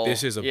of animal.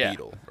 This is a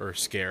beetle or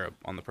scarab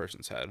on the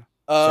person's head.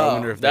 Oh, so I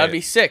wonder if that'd be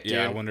sick, dude.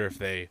 Yeah, I wonder if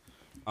they.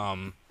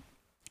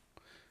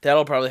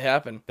 That'll probably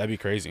happen. That'd be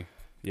crazy.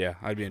 Yeah,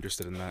 I'd be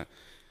interested in that.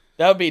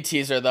 That would be a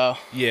teaser, though.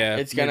 Yeah,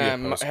 it's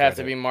gonna have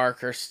to be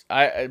Mark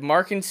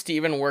and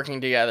Steven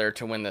working together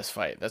to win this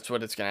fight. That's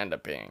what it's gonna end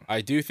up being.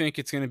 I do think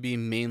it's gonna be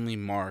mainly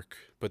Mark,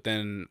 but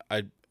then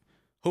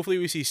hopefully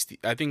we see.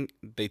 I think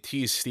they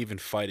tease Steven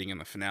fighting in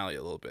the finale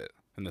a little bit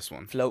in this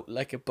one. Float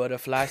like a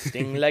butterfly,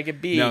 sting like a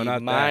bee. No,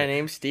 not My that.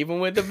 name's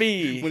Steven with a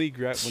B. when he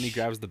grabs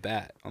the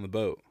bat on the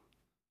boat,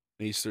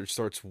 and he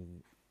starts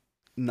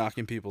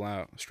knocking people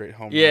out straight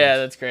home. Yeah,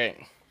 that's great.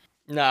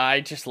 No,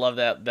 I just love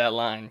that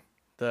line.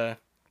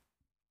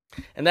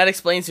 And that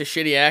explains his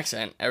shitty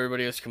accent.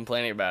 Everybody was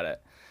complaining about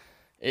it.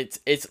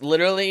 It's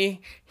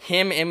literally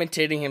him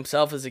imitating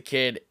himself as a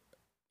kid,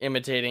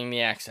 imitating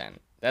the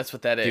accent. That's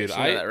what that is. Dude, you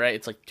know that, right?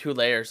 It's like 2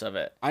 layers of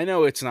it. I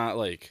know it's not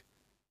like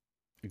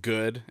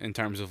good in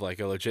terms of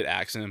like a legit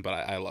accent, but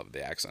I love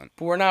the accent.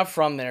 But we're not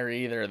from there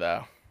either,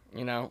 though.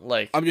 You know,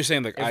 like I'm just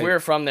saying, like if we were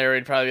from there,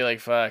 we'd probably be like,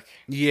 "Fuck."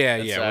 Yeah,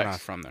 we're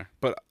not from there,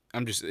 but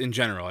I'm just in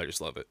general, I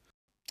just love it.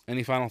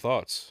 Any final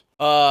thoughts?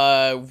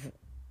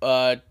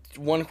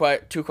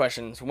 2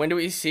 questions. When do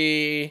we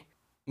see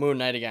Moon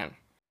Knight again?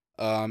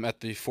 At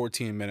the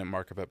 14-minute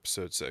mark of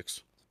episode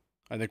 6.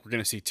 I think we're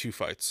gonna see 2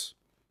 fights.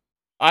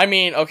 I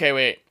mean, okay,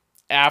 wait.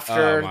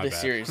 After the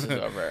series is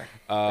over.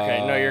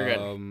 Okay, no, you're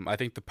good. I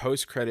think the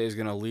post-credit is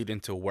gonna lead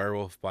into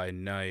Werewolf by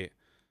Night.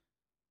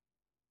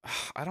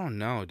 I don't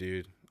know,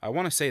 dude. I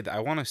want to say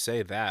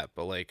that,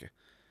 but like,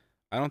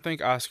 I don't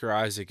think Oscar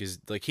Isaac is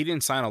like, he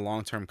didn't sign a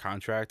long-term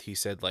contract. He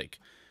said like,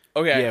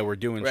 okay, yeah, we're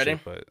doing shit,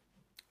 but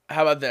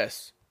how about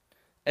this?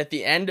 At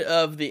the end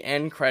of the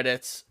end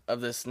credits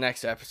of this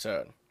next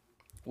episode,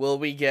 will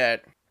we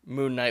get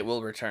Moon Knight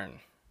will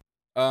return?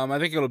 I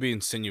think it'll be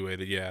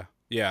insinuated, yeah.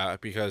 Yeah,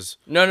 because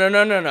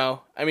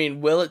No. I mean,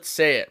 will it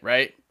say it,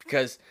 right?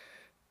 Because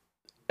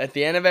at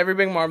the end of every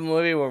big Marvel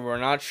movie where we're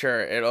not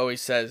sure, it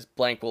always says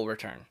blank will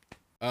return.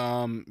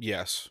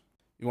 Yes.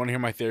 You want to hear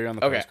my theory on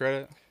the post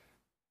credit?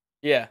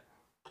 Yeah.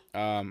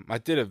 I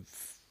did a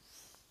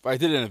I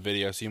did it in a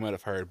video, so you might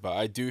have heard, but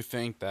I do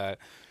think that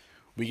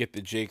we get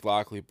the Jake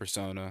Lockley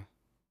persona,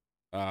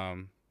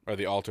 or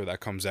the alter that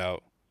comes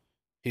out.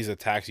 He's a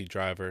taxi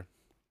driver,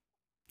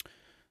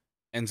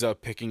 ends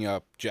up picking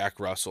up Jack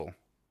Russell,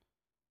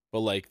 but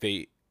like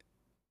they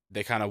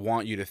kind of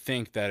want you to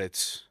think that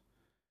it's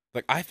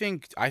like I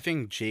think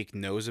Jake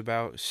knows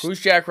about.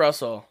 Who's Jack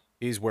Russell?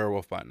 He's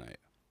Werewolf by Night.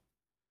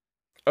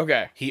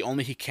 Okay. He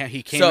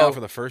came out for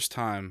the first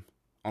time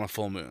on a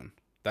full moon.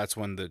 That's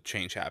when the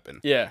change happened.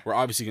 Yeah. We're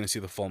obviously going to see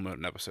the full moon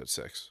in episode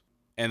 6.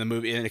 And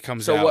it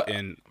comes out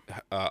in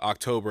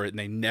October, and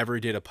they never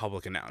did a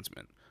public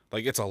announcement.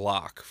 Like, it's a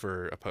lock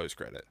for a post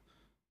credit,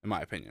 in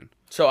my opinion.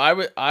 So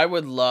I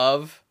would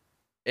love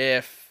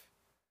if,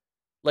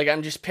 like,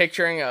 I'm just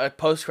picturing a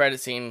post credit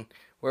scene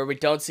where we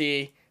don't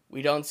see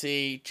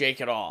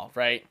Jake at all,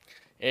 right?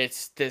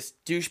 It's this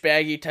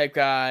douchebaggy type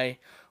guy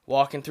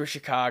walking through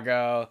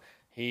Chicago.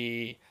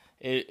 He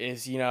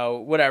is,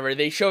 whatever.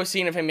 They show a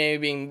scene of him maybe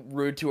being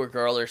rude to a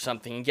girl or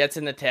something. He gets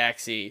in the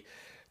taxi.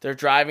 They're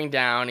driving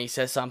down. He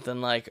says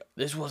something like,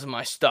 "This wasn't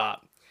my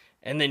stop."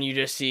 And then you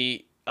just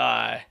see,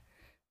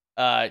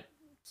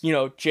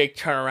 Jake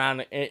turn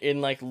around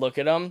and like, look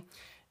at him.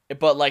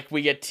 But, like,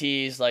 we get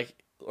teased, like,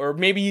 or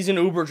maybe he's an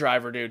Uber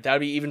driver, dude.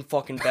 That'd be even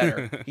fucking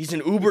better. He's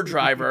an Uber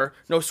driver.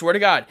 No, swear to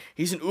God.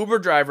 He's an Uber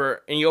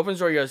driver, and he opens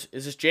the door, he goes,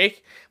 "Is this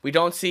Jake?" We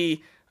don't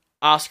see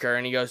Oscar,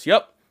 and he goes,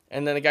 "Yep."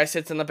 And then the guy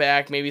sits in the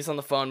back. Maybe he's on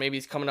the phone. Maybe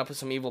he's coming up with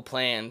some evil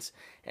plans.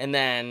 And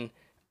then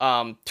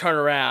turn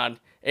around,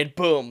 and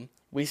boom,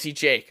 we see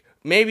Jake.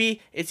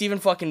 Maybe it's even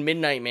fucking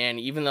Midnight Man,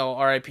 even though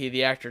R.I.P.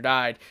 the actor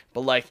died.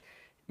 But, like,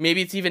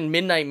 maybe it's even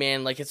Midnight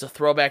Man, like it's a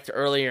throwback to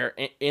earlier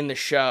in the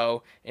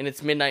show, and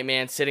it's Midnight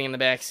Man sitting in the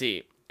back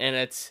seat. And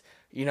it's,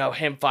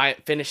 him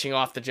finishing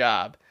off the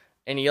job.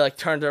 And he, like,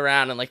 turns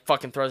around and, like,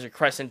 fucking throws a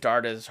crescent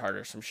dart at his heart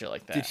or some shit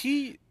like that. Did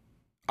he...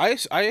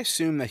 I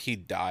assume that he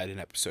died in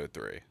episode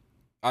 3.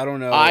 I don't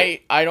know. I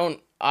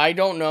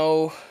don't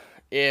know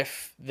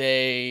if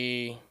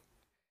they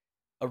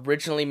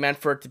originally meant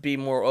for it to be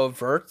more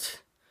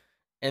overt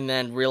and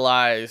then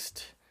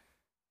realized,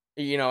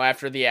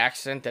 after the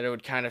accident that it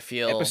would kind of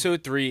feel...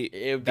 Episode 3...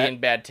 It would be in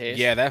bad taste.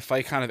 Yeah, that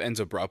fight kind of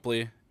ends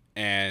abruptly.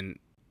 And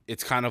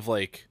it's kind of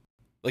like...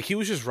 Like, he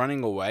was just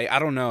running away. I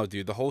don't know,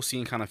 dude. The whole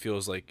scene kind of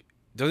feels like...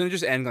 Doesn't it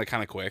just end, like,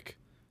 kind of quick?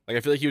 Like, I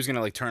feel like he was going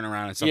to, like, turn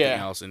around and something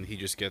else, and he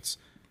just gets,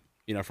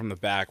 from the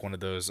back, one of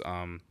those,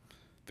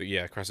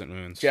 crescent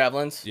moons.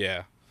 Javelins?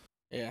 Yeah.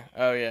 Yeah.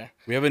 Oh, yeah.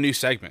 We have a new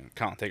segment.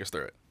 Colin, take us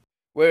through it.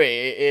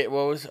 Wait.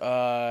 What was...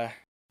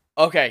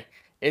 Okay.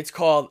 It's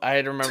called... I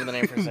had to remember the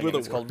name for a second.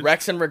 It's called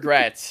Recs and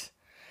Regrets.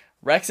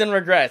 Recs and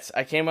Regrets.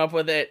 I came up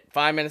with it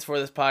 5 minutes before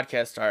this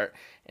podcast start.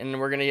 And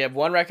we're going to give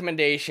one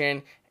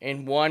recommendation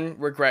and one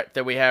regret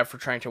that we have for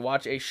trying to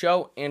watch a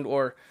show and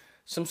or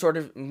some sort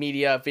of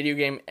media, video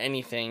game,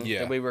 anything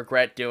that we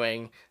regret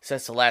doing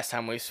since the last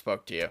time we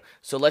spoke to you.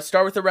 So let's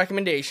start with the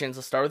recommendations.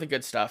 Let's start with the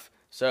good stuff.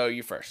 So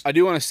you first. I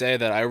do want to say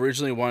that I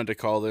originally wanted to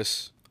call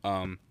this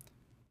What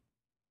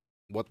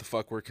the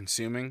Fuck We're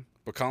Consuming,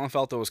 but Colin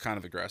felt it was kind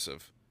of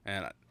aggressive.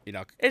 And,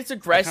 it's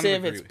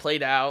aggressive. It's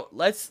played out.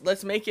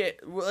 Let's make it...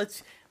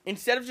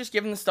 Instead of just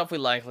giving the stuff we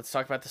like, let's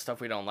talk about the stuff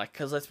we don't like.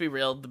 Because let's be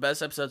real, the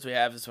best episodes we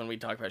have is when we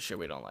talk about shit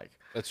we don't like.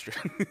 That's true.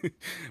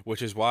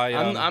 Which is why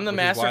I'm the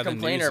master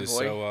complainer,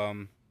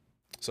 boy.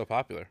 So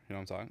popular. You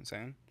know what I'm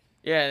saying?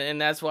 Yeah,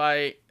 and that's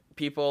why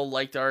people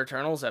liked our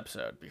Eternals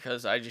episode,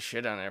 because I just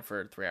shit on it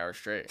for 3 hours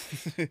straight.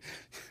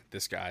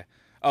 This guy.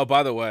 Oh,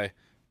 by the way,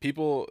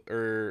 people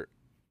are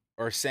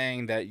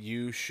saying that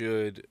you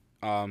should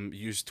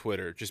use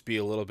Twitter. Just be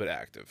a little bit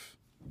active.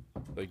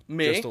 Like,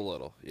 me? Just a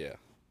little, yeah.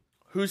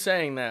 Who's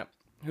saying that?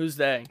 Who's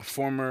they?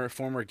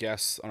 Former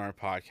guests on our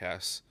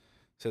podcast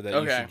said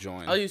that you should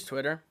join. I'll use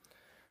Twitter.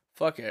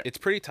 Fuck it. It's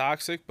pretty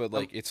toxic, but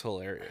like it's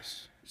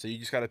hilarious. So you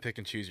just gotta pick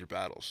and choose your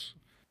battles.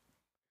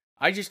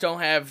 I just don't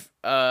have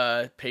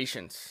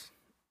patience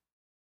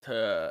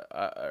to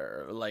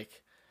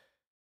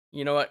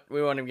you know what?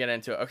 We won't even get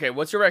into it. Okay,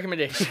 what's your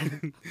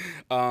recommendation?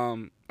 All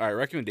right,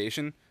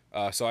 recommendation.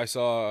 So I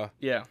saw.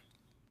 Yeah.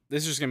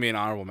 This is just gonna be an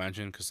honorable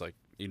mention because, like,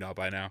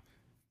 by now,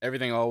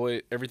 everything,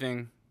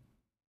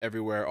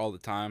 everywhere, all the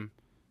time,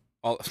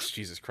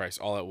 Jesus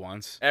Christ, all at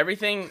once.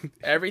 Everything,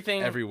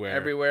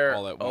 everywhere,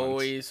 all at once.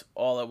 Always,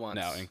 all at once.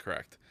 No,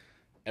 incorrect.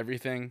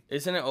 Everything.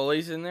 Isn't it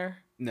always in there?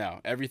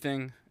 No,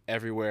 everything,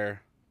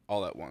 everywhere,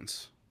 all at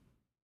once.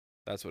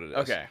 That's what it is.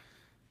 Okay.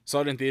 Saw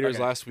it in theaters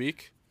last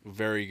week.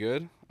 Very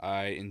good.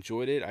 I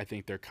enjoyed it. I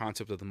think their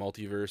concept of the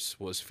multiverse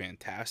was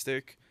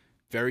fantastic.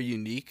 Very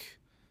unique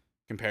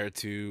compared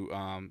to,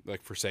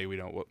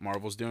 what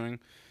Marvel's doing.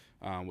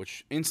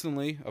 Which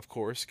instantly, of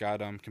course, got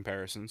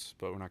comparisons,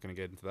 but we're not going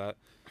to get into that.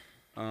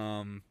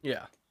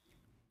 Yeah.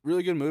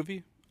 Really good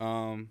movie.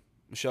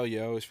 Michelle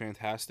Yeoh is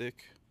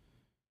fantastic.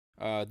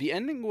 The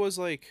ending was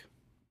like,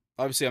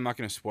 obviously I'm not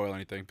going to spoil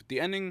anything, but the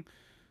ending,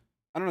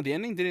 I don't know, the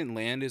ending didn't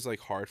land as like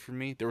hard for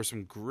me. There were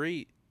some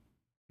great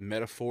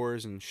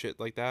metaphors and shit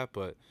like that,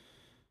 but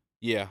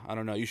yeah, I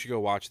don't know. You should go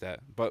watch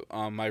that. But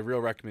my real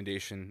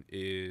recommendation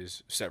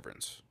is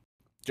Severance.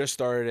 Just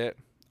started it.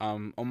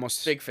 I'm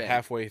almost Big fan.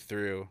 halfway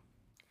through.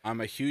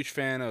 I'm a huge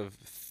fan of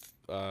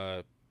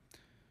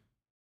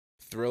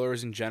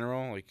thrillers in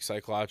general, like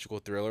psychological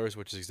thrillers,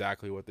 which is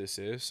exactly what this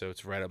is. So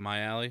it's right up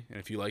my alley. And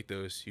if you like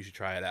those, you should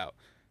try it out.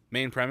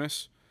 Main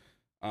premise,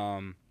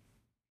 I'll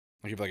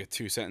give like a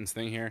 2-sentence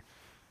thing here.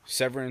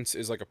 Severance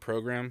is like a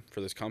program for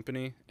this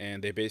company,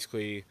 and they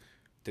basically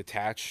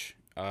detach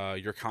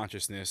your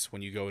consciousness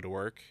when you go to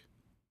work.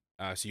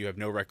 So you have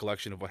no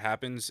recollection of what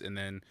happens, and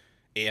then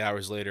 8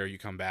 hours later you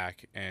come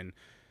back, and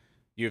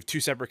you have 2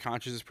 separate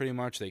consciousnesses pretty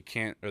much. They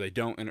can't or they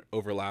don't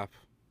overlap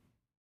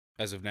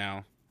as of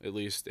now, at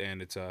least,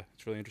 and it's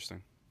really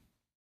interesting.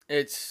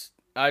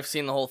 I've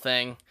seen the whole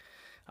thing.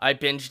 I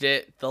binged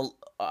it.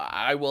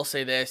 I will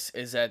say this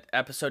is that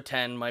episode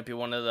 10 might be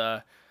one of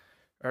the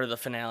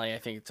finale, I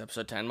think it's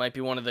episode 10, might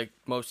be one of the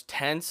most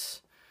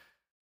tense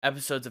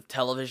episodes of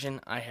television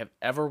I have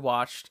ever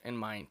watched in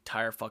my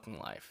entire fucking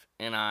life.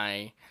 And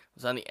I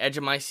was on the edge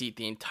of my seat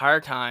the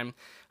entire time.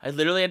 I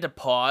literally had to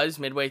pause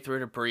midway through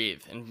to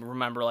breathe and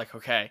remember, like,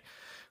 okay,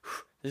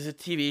 this is a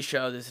TV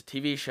show.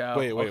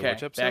 Wait, okay,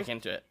 which episode? back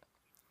into it.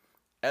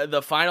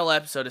 The final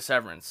episode of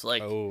Severance.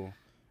 Like, oh,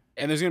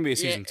 and there's gonna be a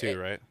season 2,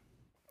 right?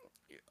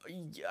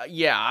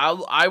 Yeah,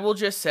 I will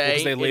just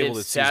say they labeled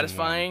it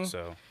satisfying.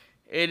 Season 1, so.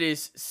 It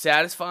is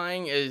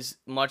satisfying as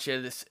much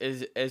as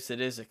it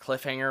is a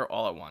cliffhanger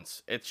all at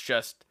once. It's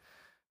just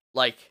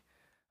like,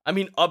 I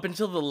mean, up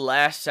until the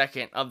last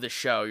second of the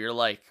show, you're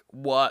like,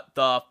 what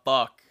the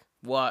fuck?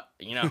 What?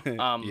 You know?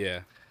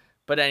 Yeah.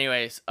 But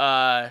anyways,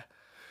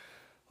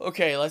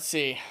 okay, let's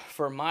see.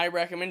 For my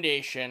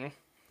recommendation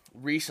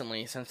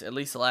recently, since at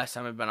least the last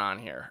time I've been on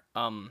here,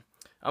 I'm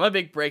a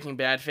big Breaking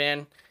Bad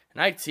fan.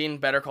 And I'd seen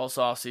Better Call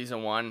Saul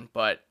season 1,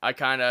 but I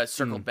kind of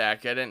circled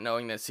back at it,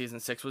 knowing that season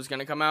 6 was going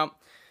to come out.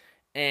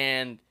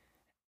 And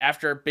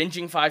after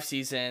binging 5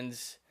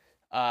 seasons,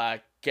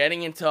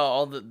 getting into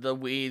all the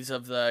weeds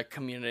of the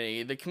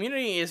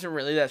community isn't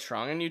really that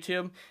strong on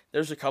YouTube.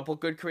 There's a couple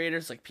good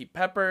creators like Pete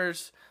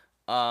Peppers,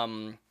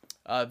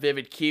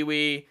 Vivid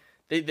Kiwi.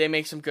 They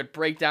make some good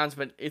breakdowns,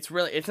 but it's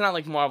not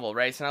like Marvel,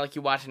 right? It's not like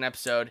you watch an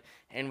episode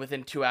and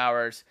within 2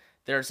 hours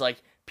there's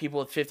like people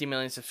with 50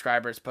 million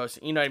subscribers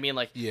posting, you know what I mean?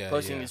 Like,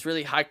 posting these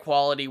really high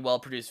quality, well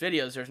produced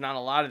videos. There's not a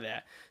lot of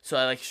that. So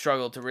I like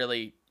struggled to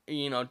really,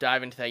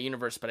 dive into that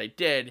universe, but I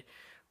did.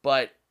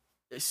 But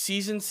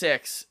season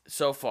 6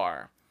 so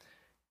far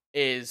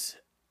is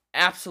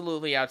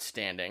absolutely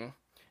outstanding.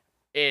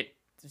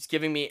 It's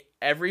giving me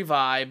every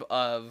vibe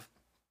of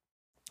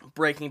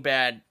Breaking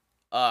Bad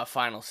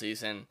final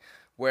season,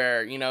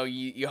 where,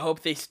 you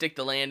hope they stick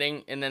the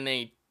landing and then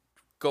they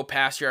go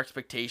past your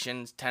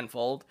expectations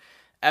tenfold.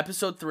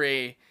 Episode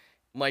 3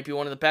 might be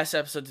one of the best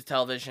episodes of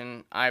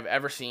television I've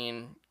ever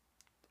seen,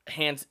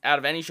 hands out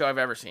of any show I've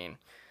ever seen.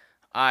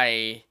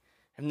 I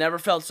have never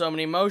felt so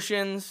many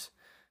emotions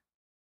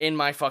in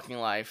my fucking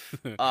life.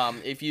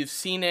 If you've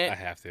seen it, I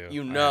have to.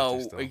 You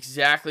know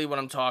exactly what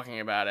I'm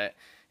talking about it.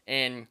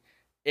 And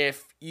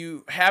if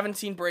you haven't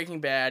seen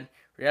Breaking Bad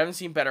or you haven't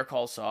seen Better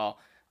Call Saul,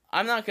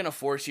 I'm not going to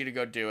force you to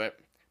go do it.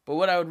 But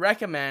what I would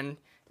recommend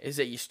is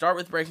that you start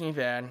with Breaking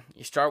Bad,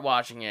 you start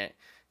watching it,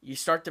 you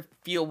start to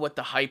feel what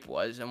the hype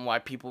was and why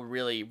people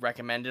really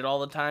recommend it all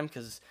the time.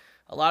 Because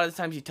a lot of the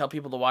times you tell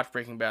people to watch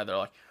Breaking Bad, they're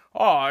like,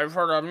 oh, I've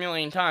heard it a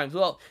million times.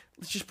 Well,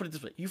 let's just put it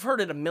this way. You've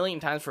heard it a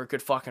million times for a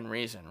good fucking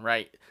reason,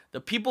 right?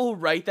 The people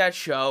who write that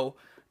show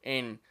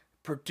and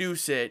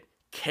produce it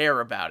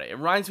care about it. It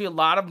reminds me a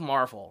lot of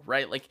Marvel,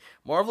 right? Like,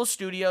 Marvel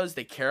Studios,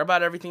 they care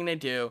about everything they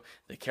do.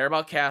 They care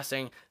about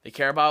casting. They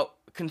care about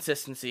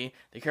consistency.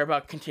 They care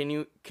about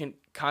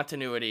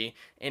continuity.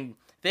 And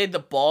they had the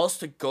balls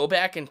to go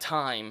back in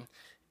time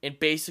and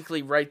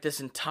basically write this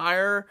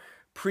entire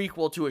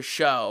prequel to a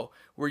show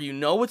where you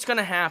know what's going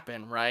to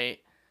happen, right?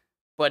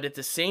 But at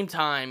the same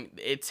time,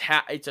 it's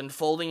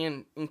unfolding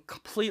in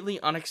completely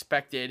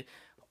unexpected,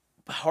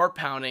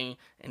 heart-pounding,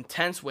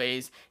 intense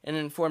ways, and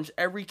informs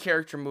every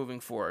character moving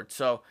forward.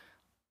 So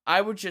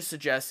I would just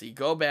suggest that you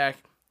go back,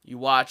 you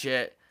watch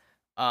it.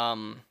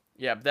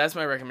 Yeah, that's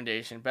my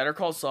recommendation. Better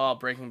Call Saul,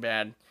 Breaking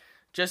Bad.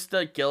 Just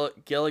the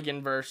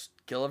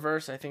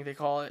Gilliverse, I think they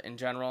call it in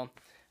general.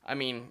 I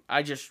mean,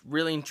 I just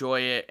really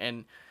enjoy it,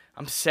 and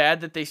I'm sad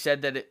that they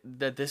said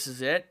that this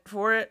is it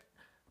for it,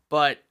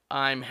 but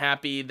I'm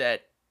happy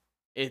that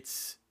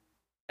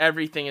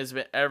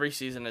every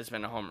season has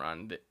been a home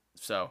run.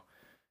 So,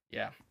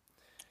 yeah.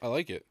 I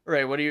like it.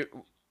 Right, what do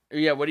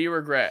you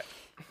regret?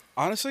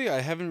 Honestly,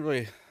 I haven't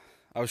really.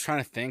 I was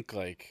trying to think,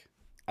 like,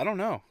 I don't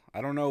know.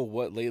 I don't know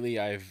what lately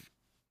I've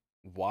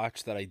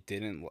watched that I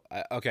didn't.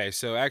 Okay,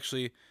 so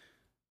actually,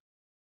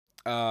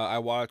 I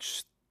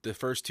watched the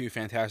first 2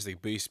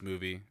 Fantastic Beasts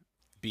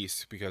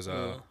because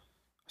I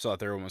saw the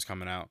third one was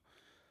coming out.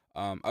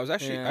 I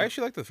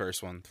actually liked the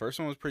first one. The first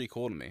one was pretty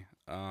cool to me.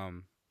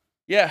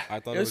 Yeah, I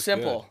thought it was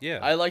simple. Good. Yeah,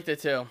 I liked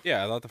it too.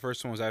 Yeah, I thought the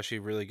first one was actually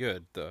really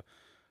good. The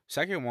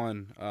second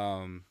one,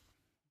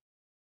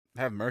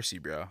 have mercy,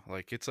 bro.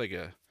 Like, it's like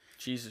a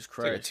Jesus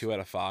Christ, like a 2 out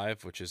of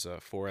 5, which is a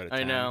 4 out of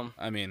 10. I know.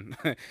 I mean,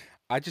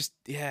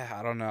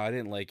 I don't know. I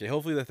didn't like it.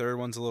 Hopefully the third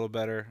one's a little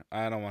better.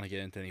 I don't want to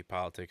get into any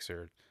politics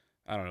or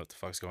I don't know what the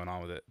fuck's going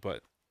on with it,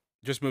 but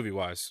just movie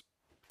wise,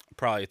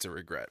 probably it's a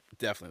regret.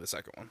 Definitely the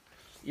second one.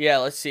 Yeah,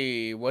 let's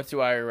see. What do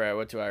I regret?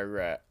 What do I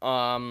regret?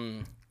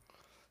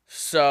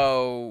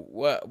 So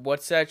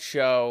what's that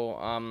show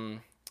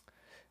on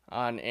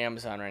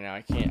Amazon right now?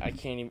 I can't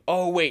even.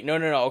 Oh wait, no.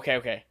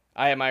 Okay.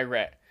 I have my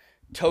regret.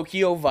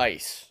 Tokyo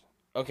Vice.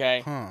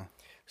 Okay. Huh.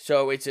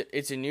 So it's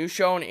a new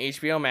show on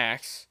HBO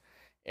Max.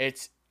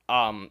 It's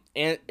and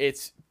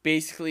it's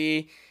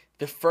basically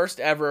the first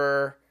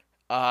ever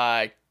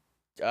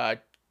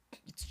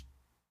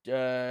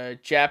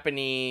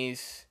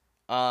Japanese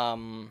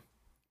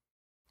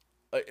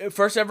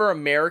first ever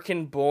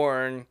American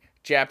born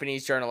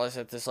Japanese journalist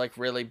at this like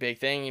really big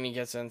thing, and he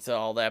gets into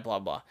all that blah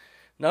blah.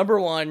 Number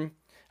one,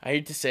 I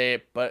hate to say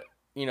it, but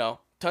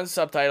tons of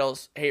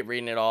subtitles, hate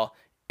reading it all.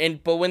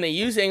 But when they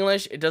use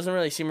English, it doesn't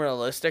really seem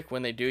realistic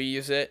when they do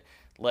use it.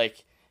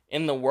 Like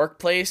in the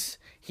workplace,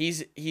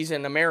 he's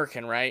an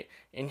American, right?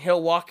 And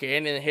he'll walk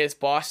in and his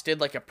boss did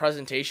like a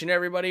presentation to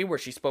everybody where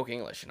she spoke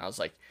English, and I was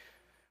like,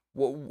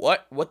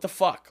 what the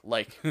fuck?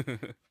 Like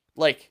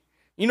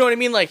you know what I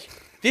mean? Like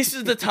this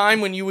is the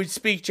time when you would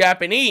speak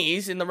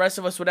Japanese and the rest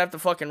of us would have to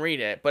fucking read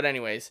it. But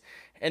anyways,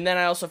 and then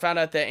I also found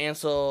out that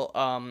Ansel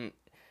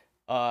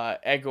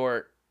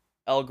Elgort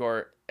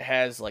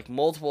has like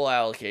multiple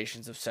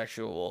allegations of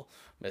sexual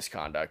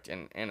misconduct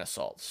and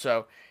assault.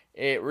 So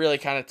it really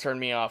kind of turned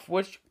me off,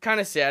 which kind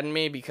of saddened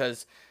me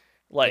because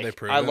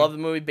like I love the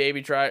movie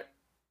Baby Driver.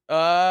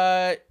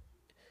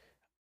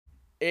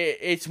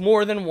 It's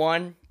more than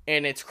one.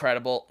 And it's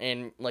credible,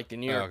 and like the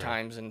New York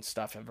Times and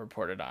stuff have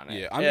reported on it.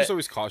 Yeah, I'm just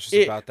always cautious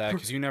about that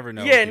because you never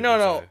know. Yeah,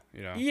 no.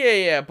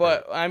 Say, Yeah,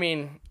 but I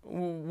mean,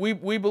 we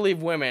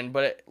believe women,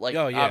 but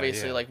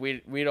obviously, like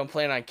we don't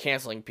plan on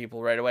canceling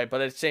people right away. But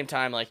at the same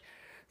time, like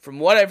from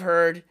what I've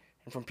heard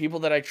and from people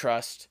that I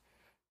trust,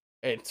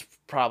 it's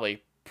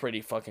probably pretty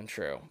fucking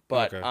true.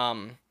 But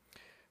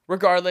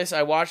regardless,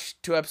 I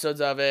watched 2 episodes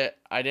of it.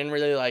 I didn't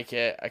really like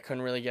it. I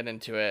couldn't really get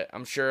into it.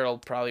 I'm sure it'll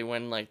probably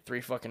win like 3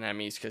 fucking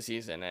Emmys because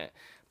he's in it.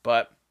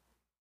 But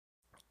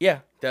yeah,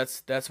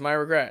 that's my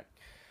regret.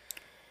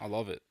 I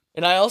love it.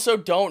 And I also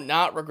don't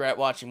not regret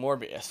watching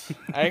Morbius.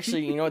 I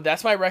actually,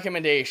 that's my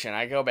recommendation.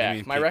 I go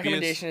back. My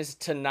recommendation is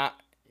to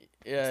not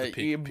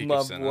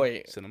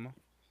cinema.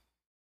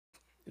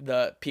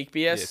 The Peak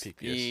Bias, Peak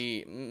Bias.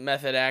 the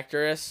method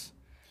actress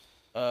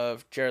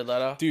of Jared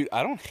Leto. Dude,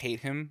 I don't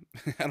hate him.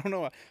 I don't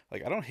know.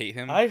 Like I don't hate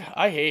him. I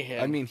hate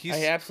him. I mean,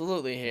 I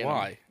absolutely hate him.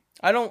 Why?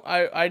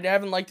 I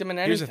haven't liked him in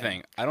anything. Here's the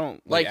thing. I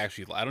don't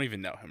actually. I don't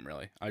even know him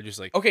really. I just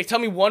like. Okay, tell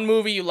me one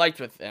movie you liked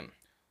with him.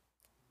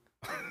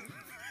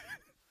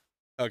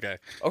 Okay.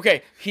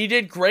 Okay, he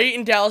did great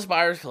in Dallas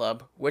Buyers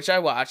Club, which I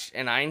watched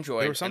and I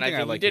enjoyed. There was something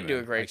and I think he did do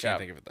a great job. I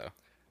can't think of it though,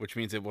 which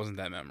means it wasn't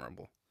that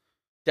memorable.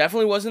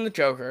 Definitely wasn't the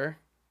Joker.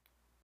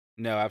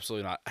 No,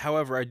 absolutely not.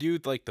 However, I do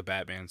like the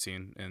Batman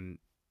scene in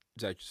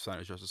Zack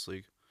Snyder's Justice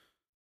League.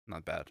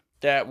 Not bad.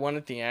 That one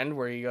at the end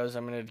where he goes,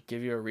 "I'm gonna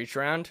give you a reach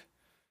around."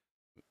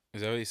 Is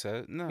that what he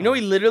said? No.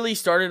 He literally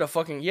started a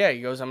fucking... Yeah, he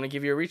goes, "I'm going to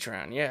give you a reach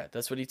around." Yeah,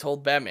 that's what he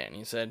told Batman.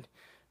 He said,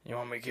 "You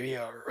want me to give you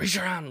a reach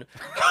around?"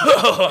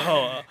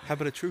 How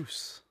about a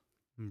truce,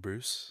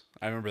 Bruce?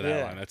 I remember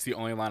that line. That's the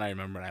only line I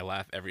remember, and I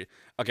laugh every...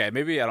 Okay,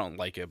 maybe I don't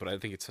like it, but I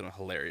think it's a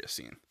hilarious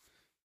scene.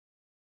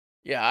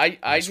 Yeah,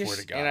 I just...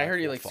 To God, and I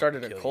heard he like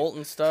started a cult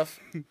and stuff.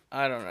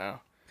 I don't know.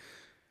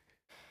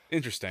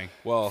 Interesting.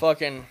 Well...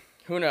 Fucking...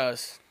 Who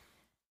knows?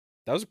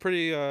 That was a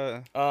pretty...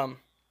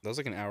 That was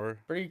like an hour.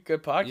 Pretty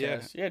good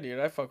podcast. Yeah, dude,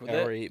 I fuck with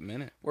it. Hour 8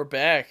 minute. We're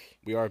back.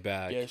 We are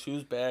back. Yes,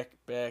 who's back?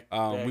 Back.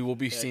 We will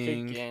be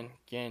seeing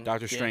again,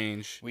 Doctor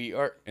Strange. We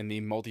are in the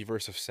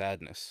Multiverse of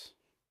Sadness.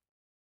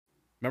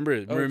 Remember,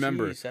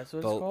 geez, that's what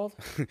it's called?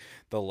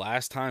 The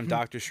last time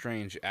Doctor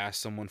Strange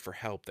asked someone for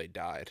help, they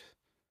died.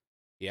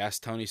 He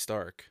asked Tony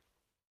Stark,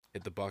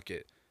 hit the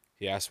bucket.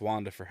 He asked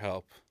Wanda for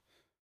help.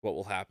 What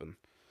will happen?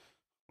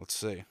 Let's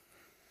see.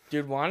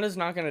 Dude, Wanda's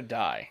not gonna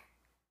die.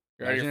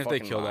 Imagine if they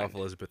killed off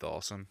Elizabeth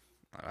Olsen.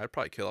 I'd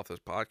probably kill off this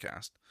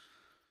podcast.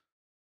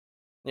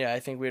 Yeah,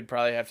 I think we'd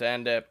probably have to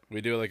end it.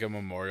 We do like a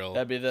memorial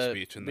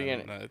speech and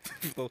then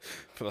for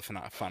the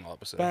final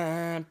episode.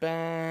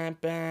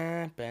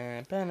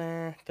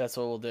 That's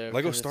what we'll do.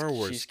 Lego Star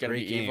Wars. She's gonna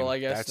be evil, I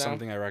guess. That's now.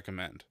 Something I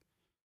recommend.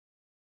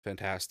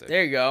 Fantastic.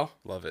 There you go.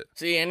 Love it.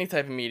 See, any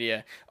type of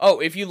media. Oh,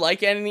 if you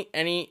like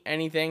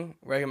anything,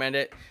 recommend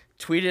it.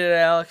 Tweet it at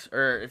Alex,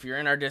 or if you're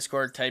in our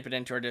Discord, type it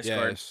into our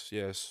Discord.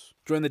 Yes.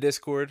 Join the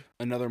Discord.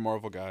 Another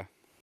Marvel guy.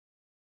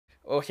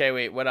 Okay,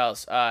 wait. What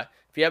else?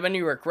 If you have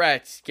any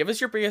regrets, give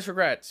us your biggest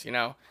regrets.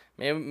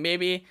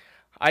 Maybe.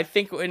 I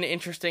think an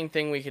interesting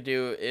thing we could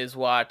do is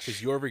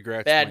watch your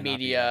regrets bad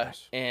media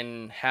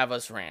and have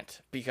us rant,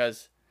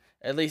 because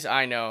at least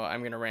I know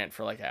I'm gonna rant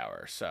for like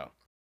hours. So,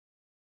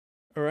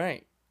 all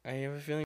right. I have a feeling.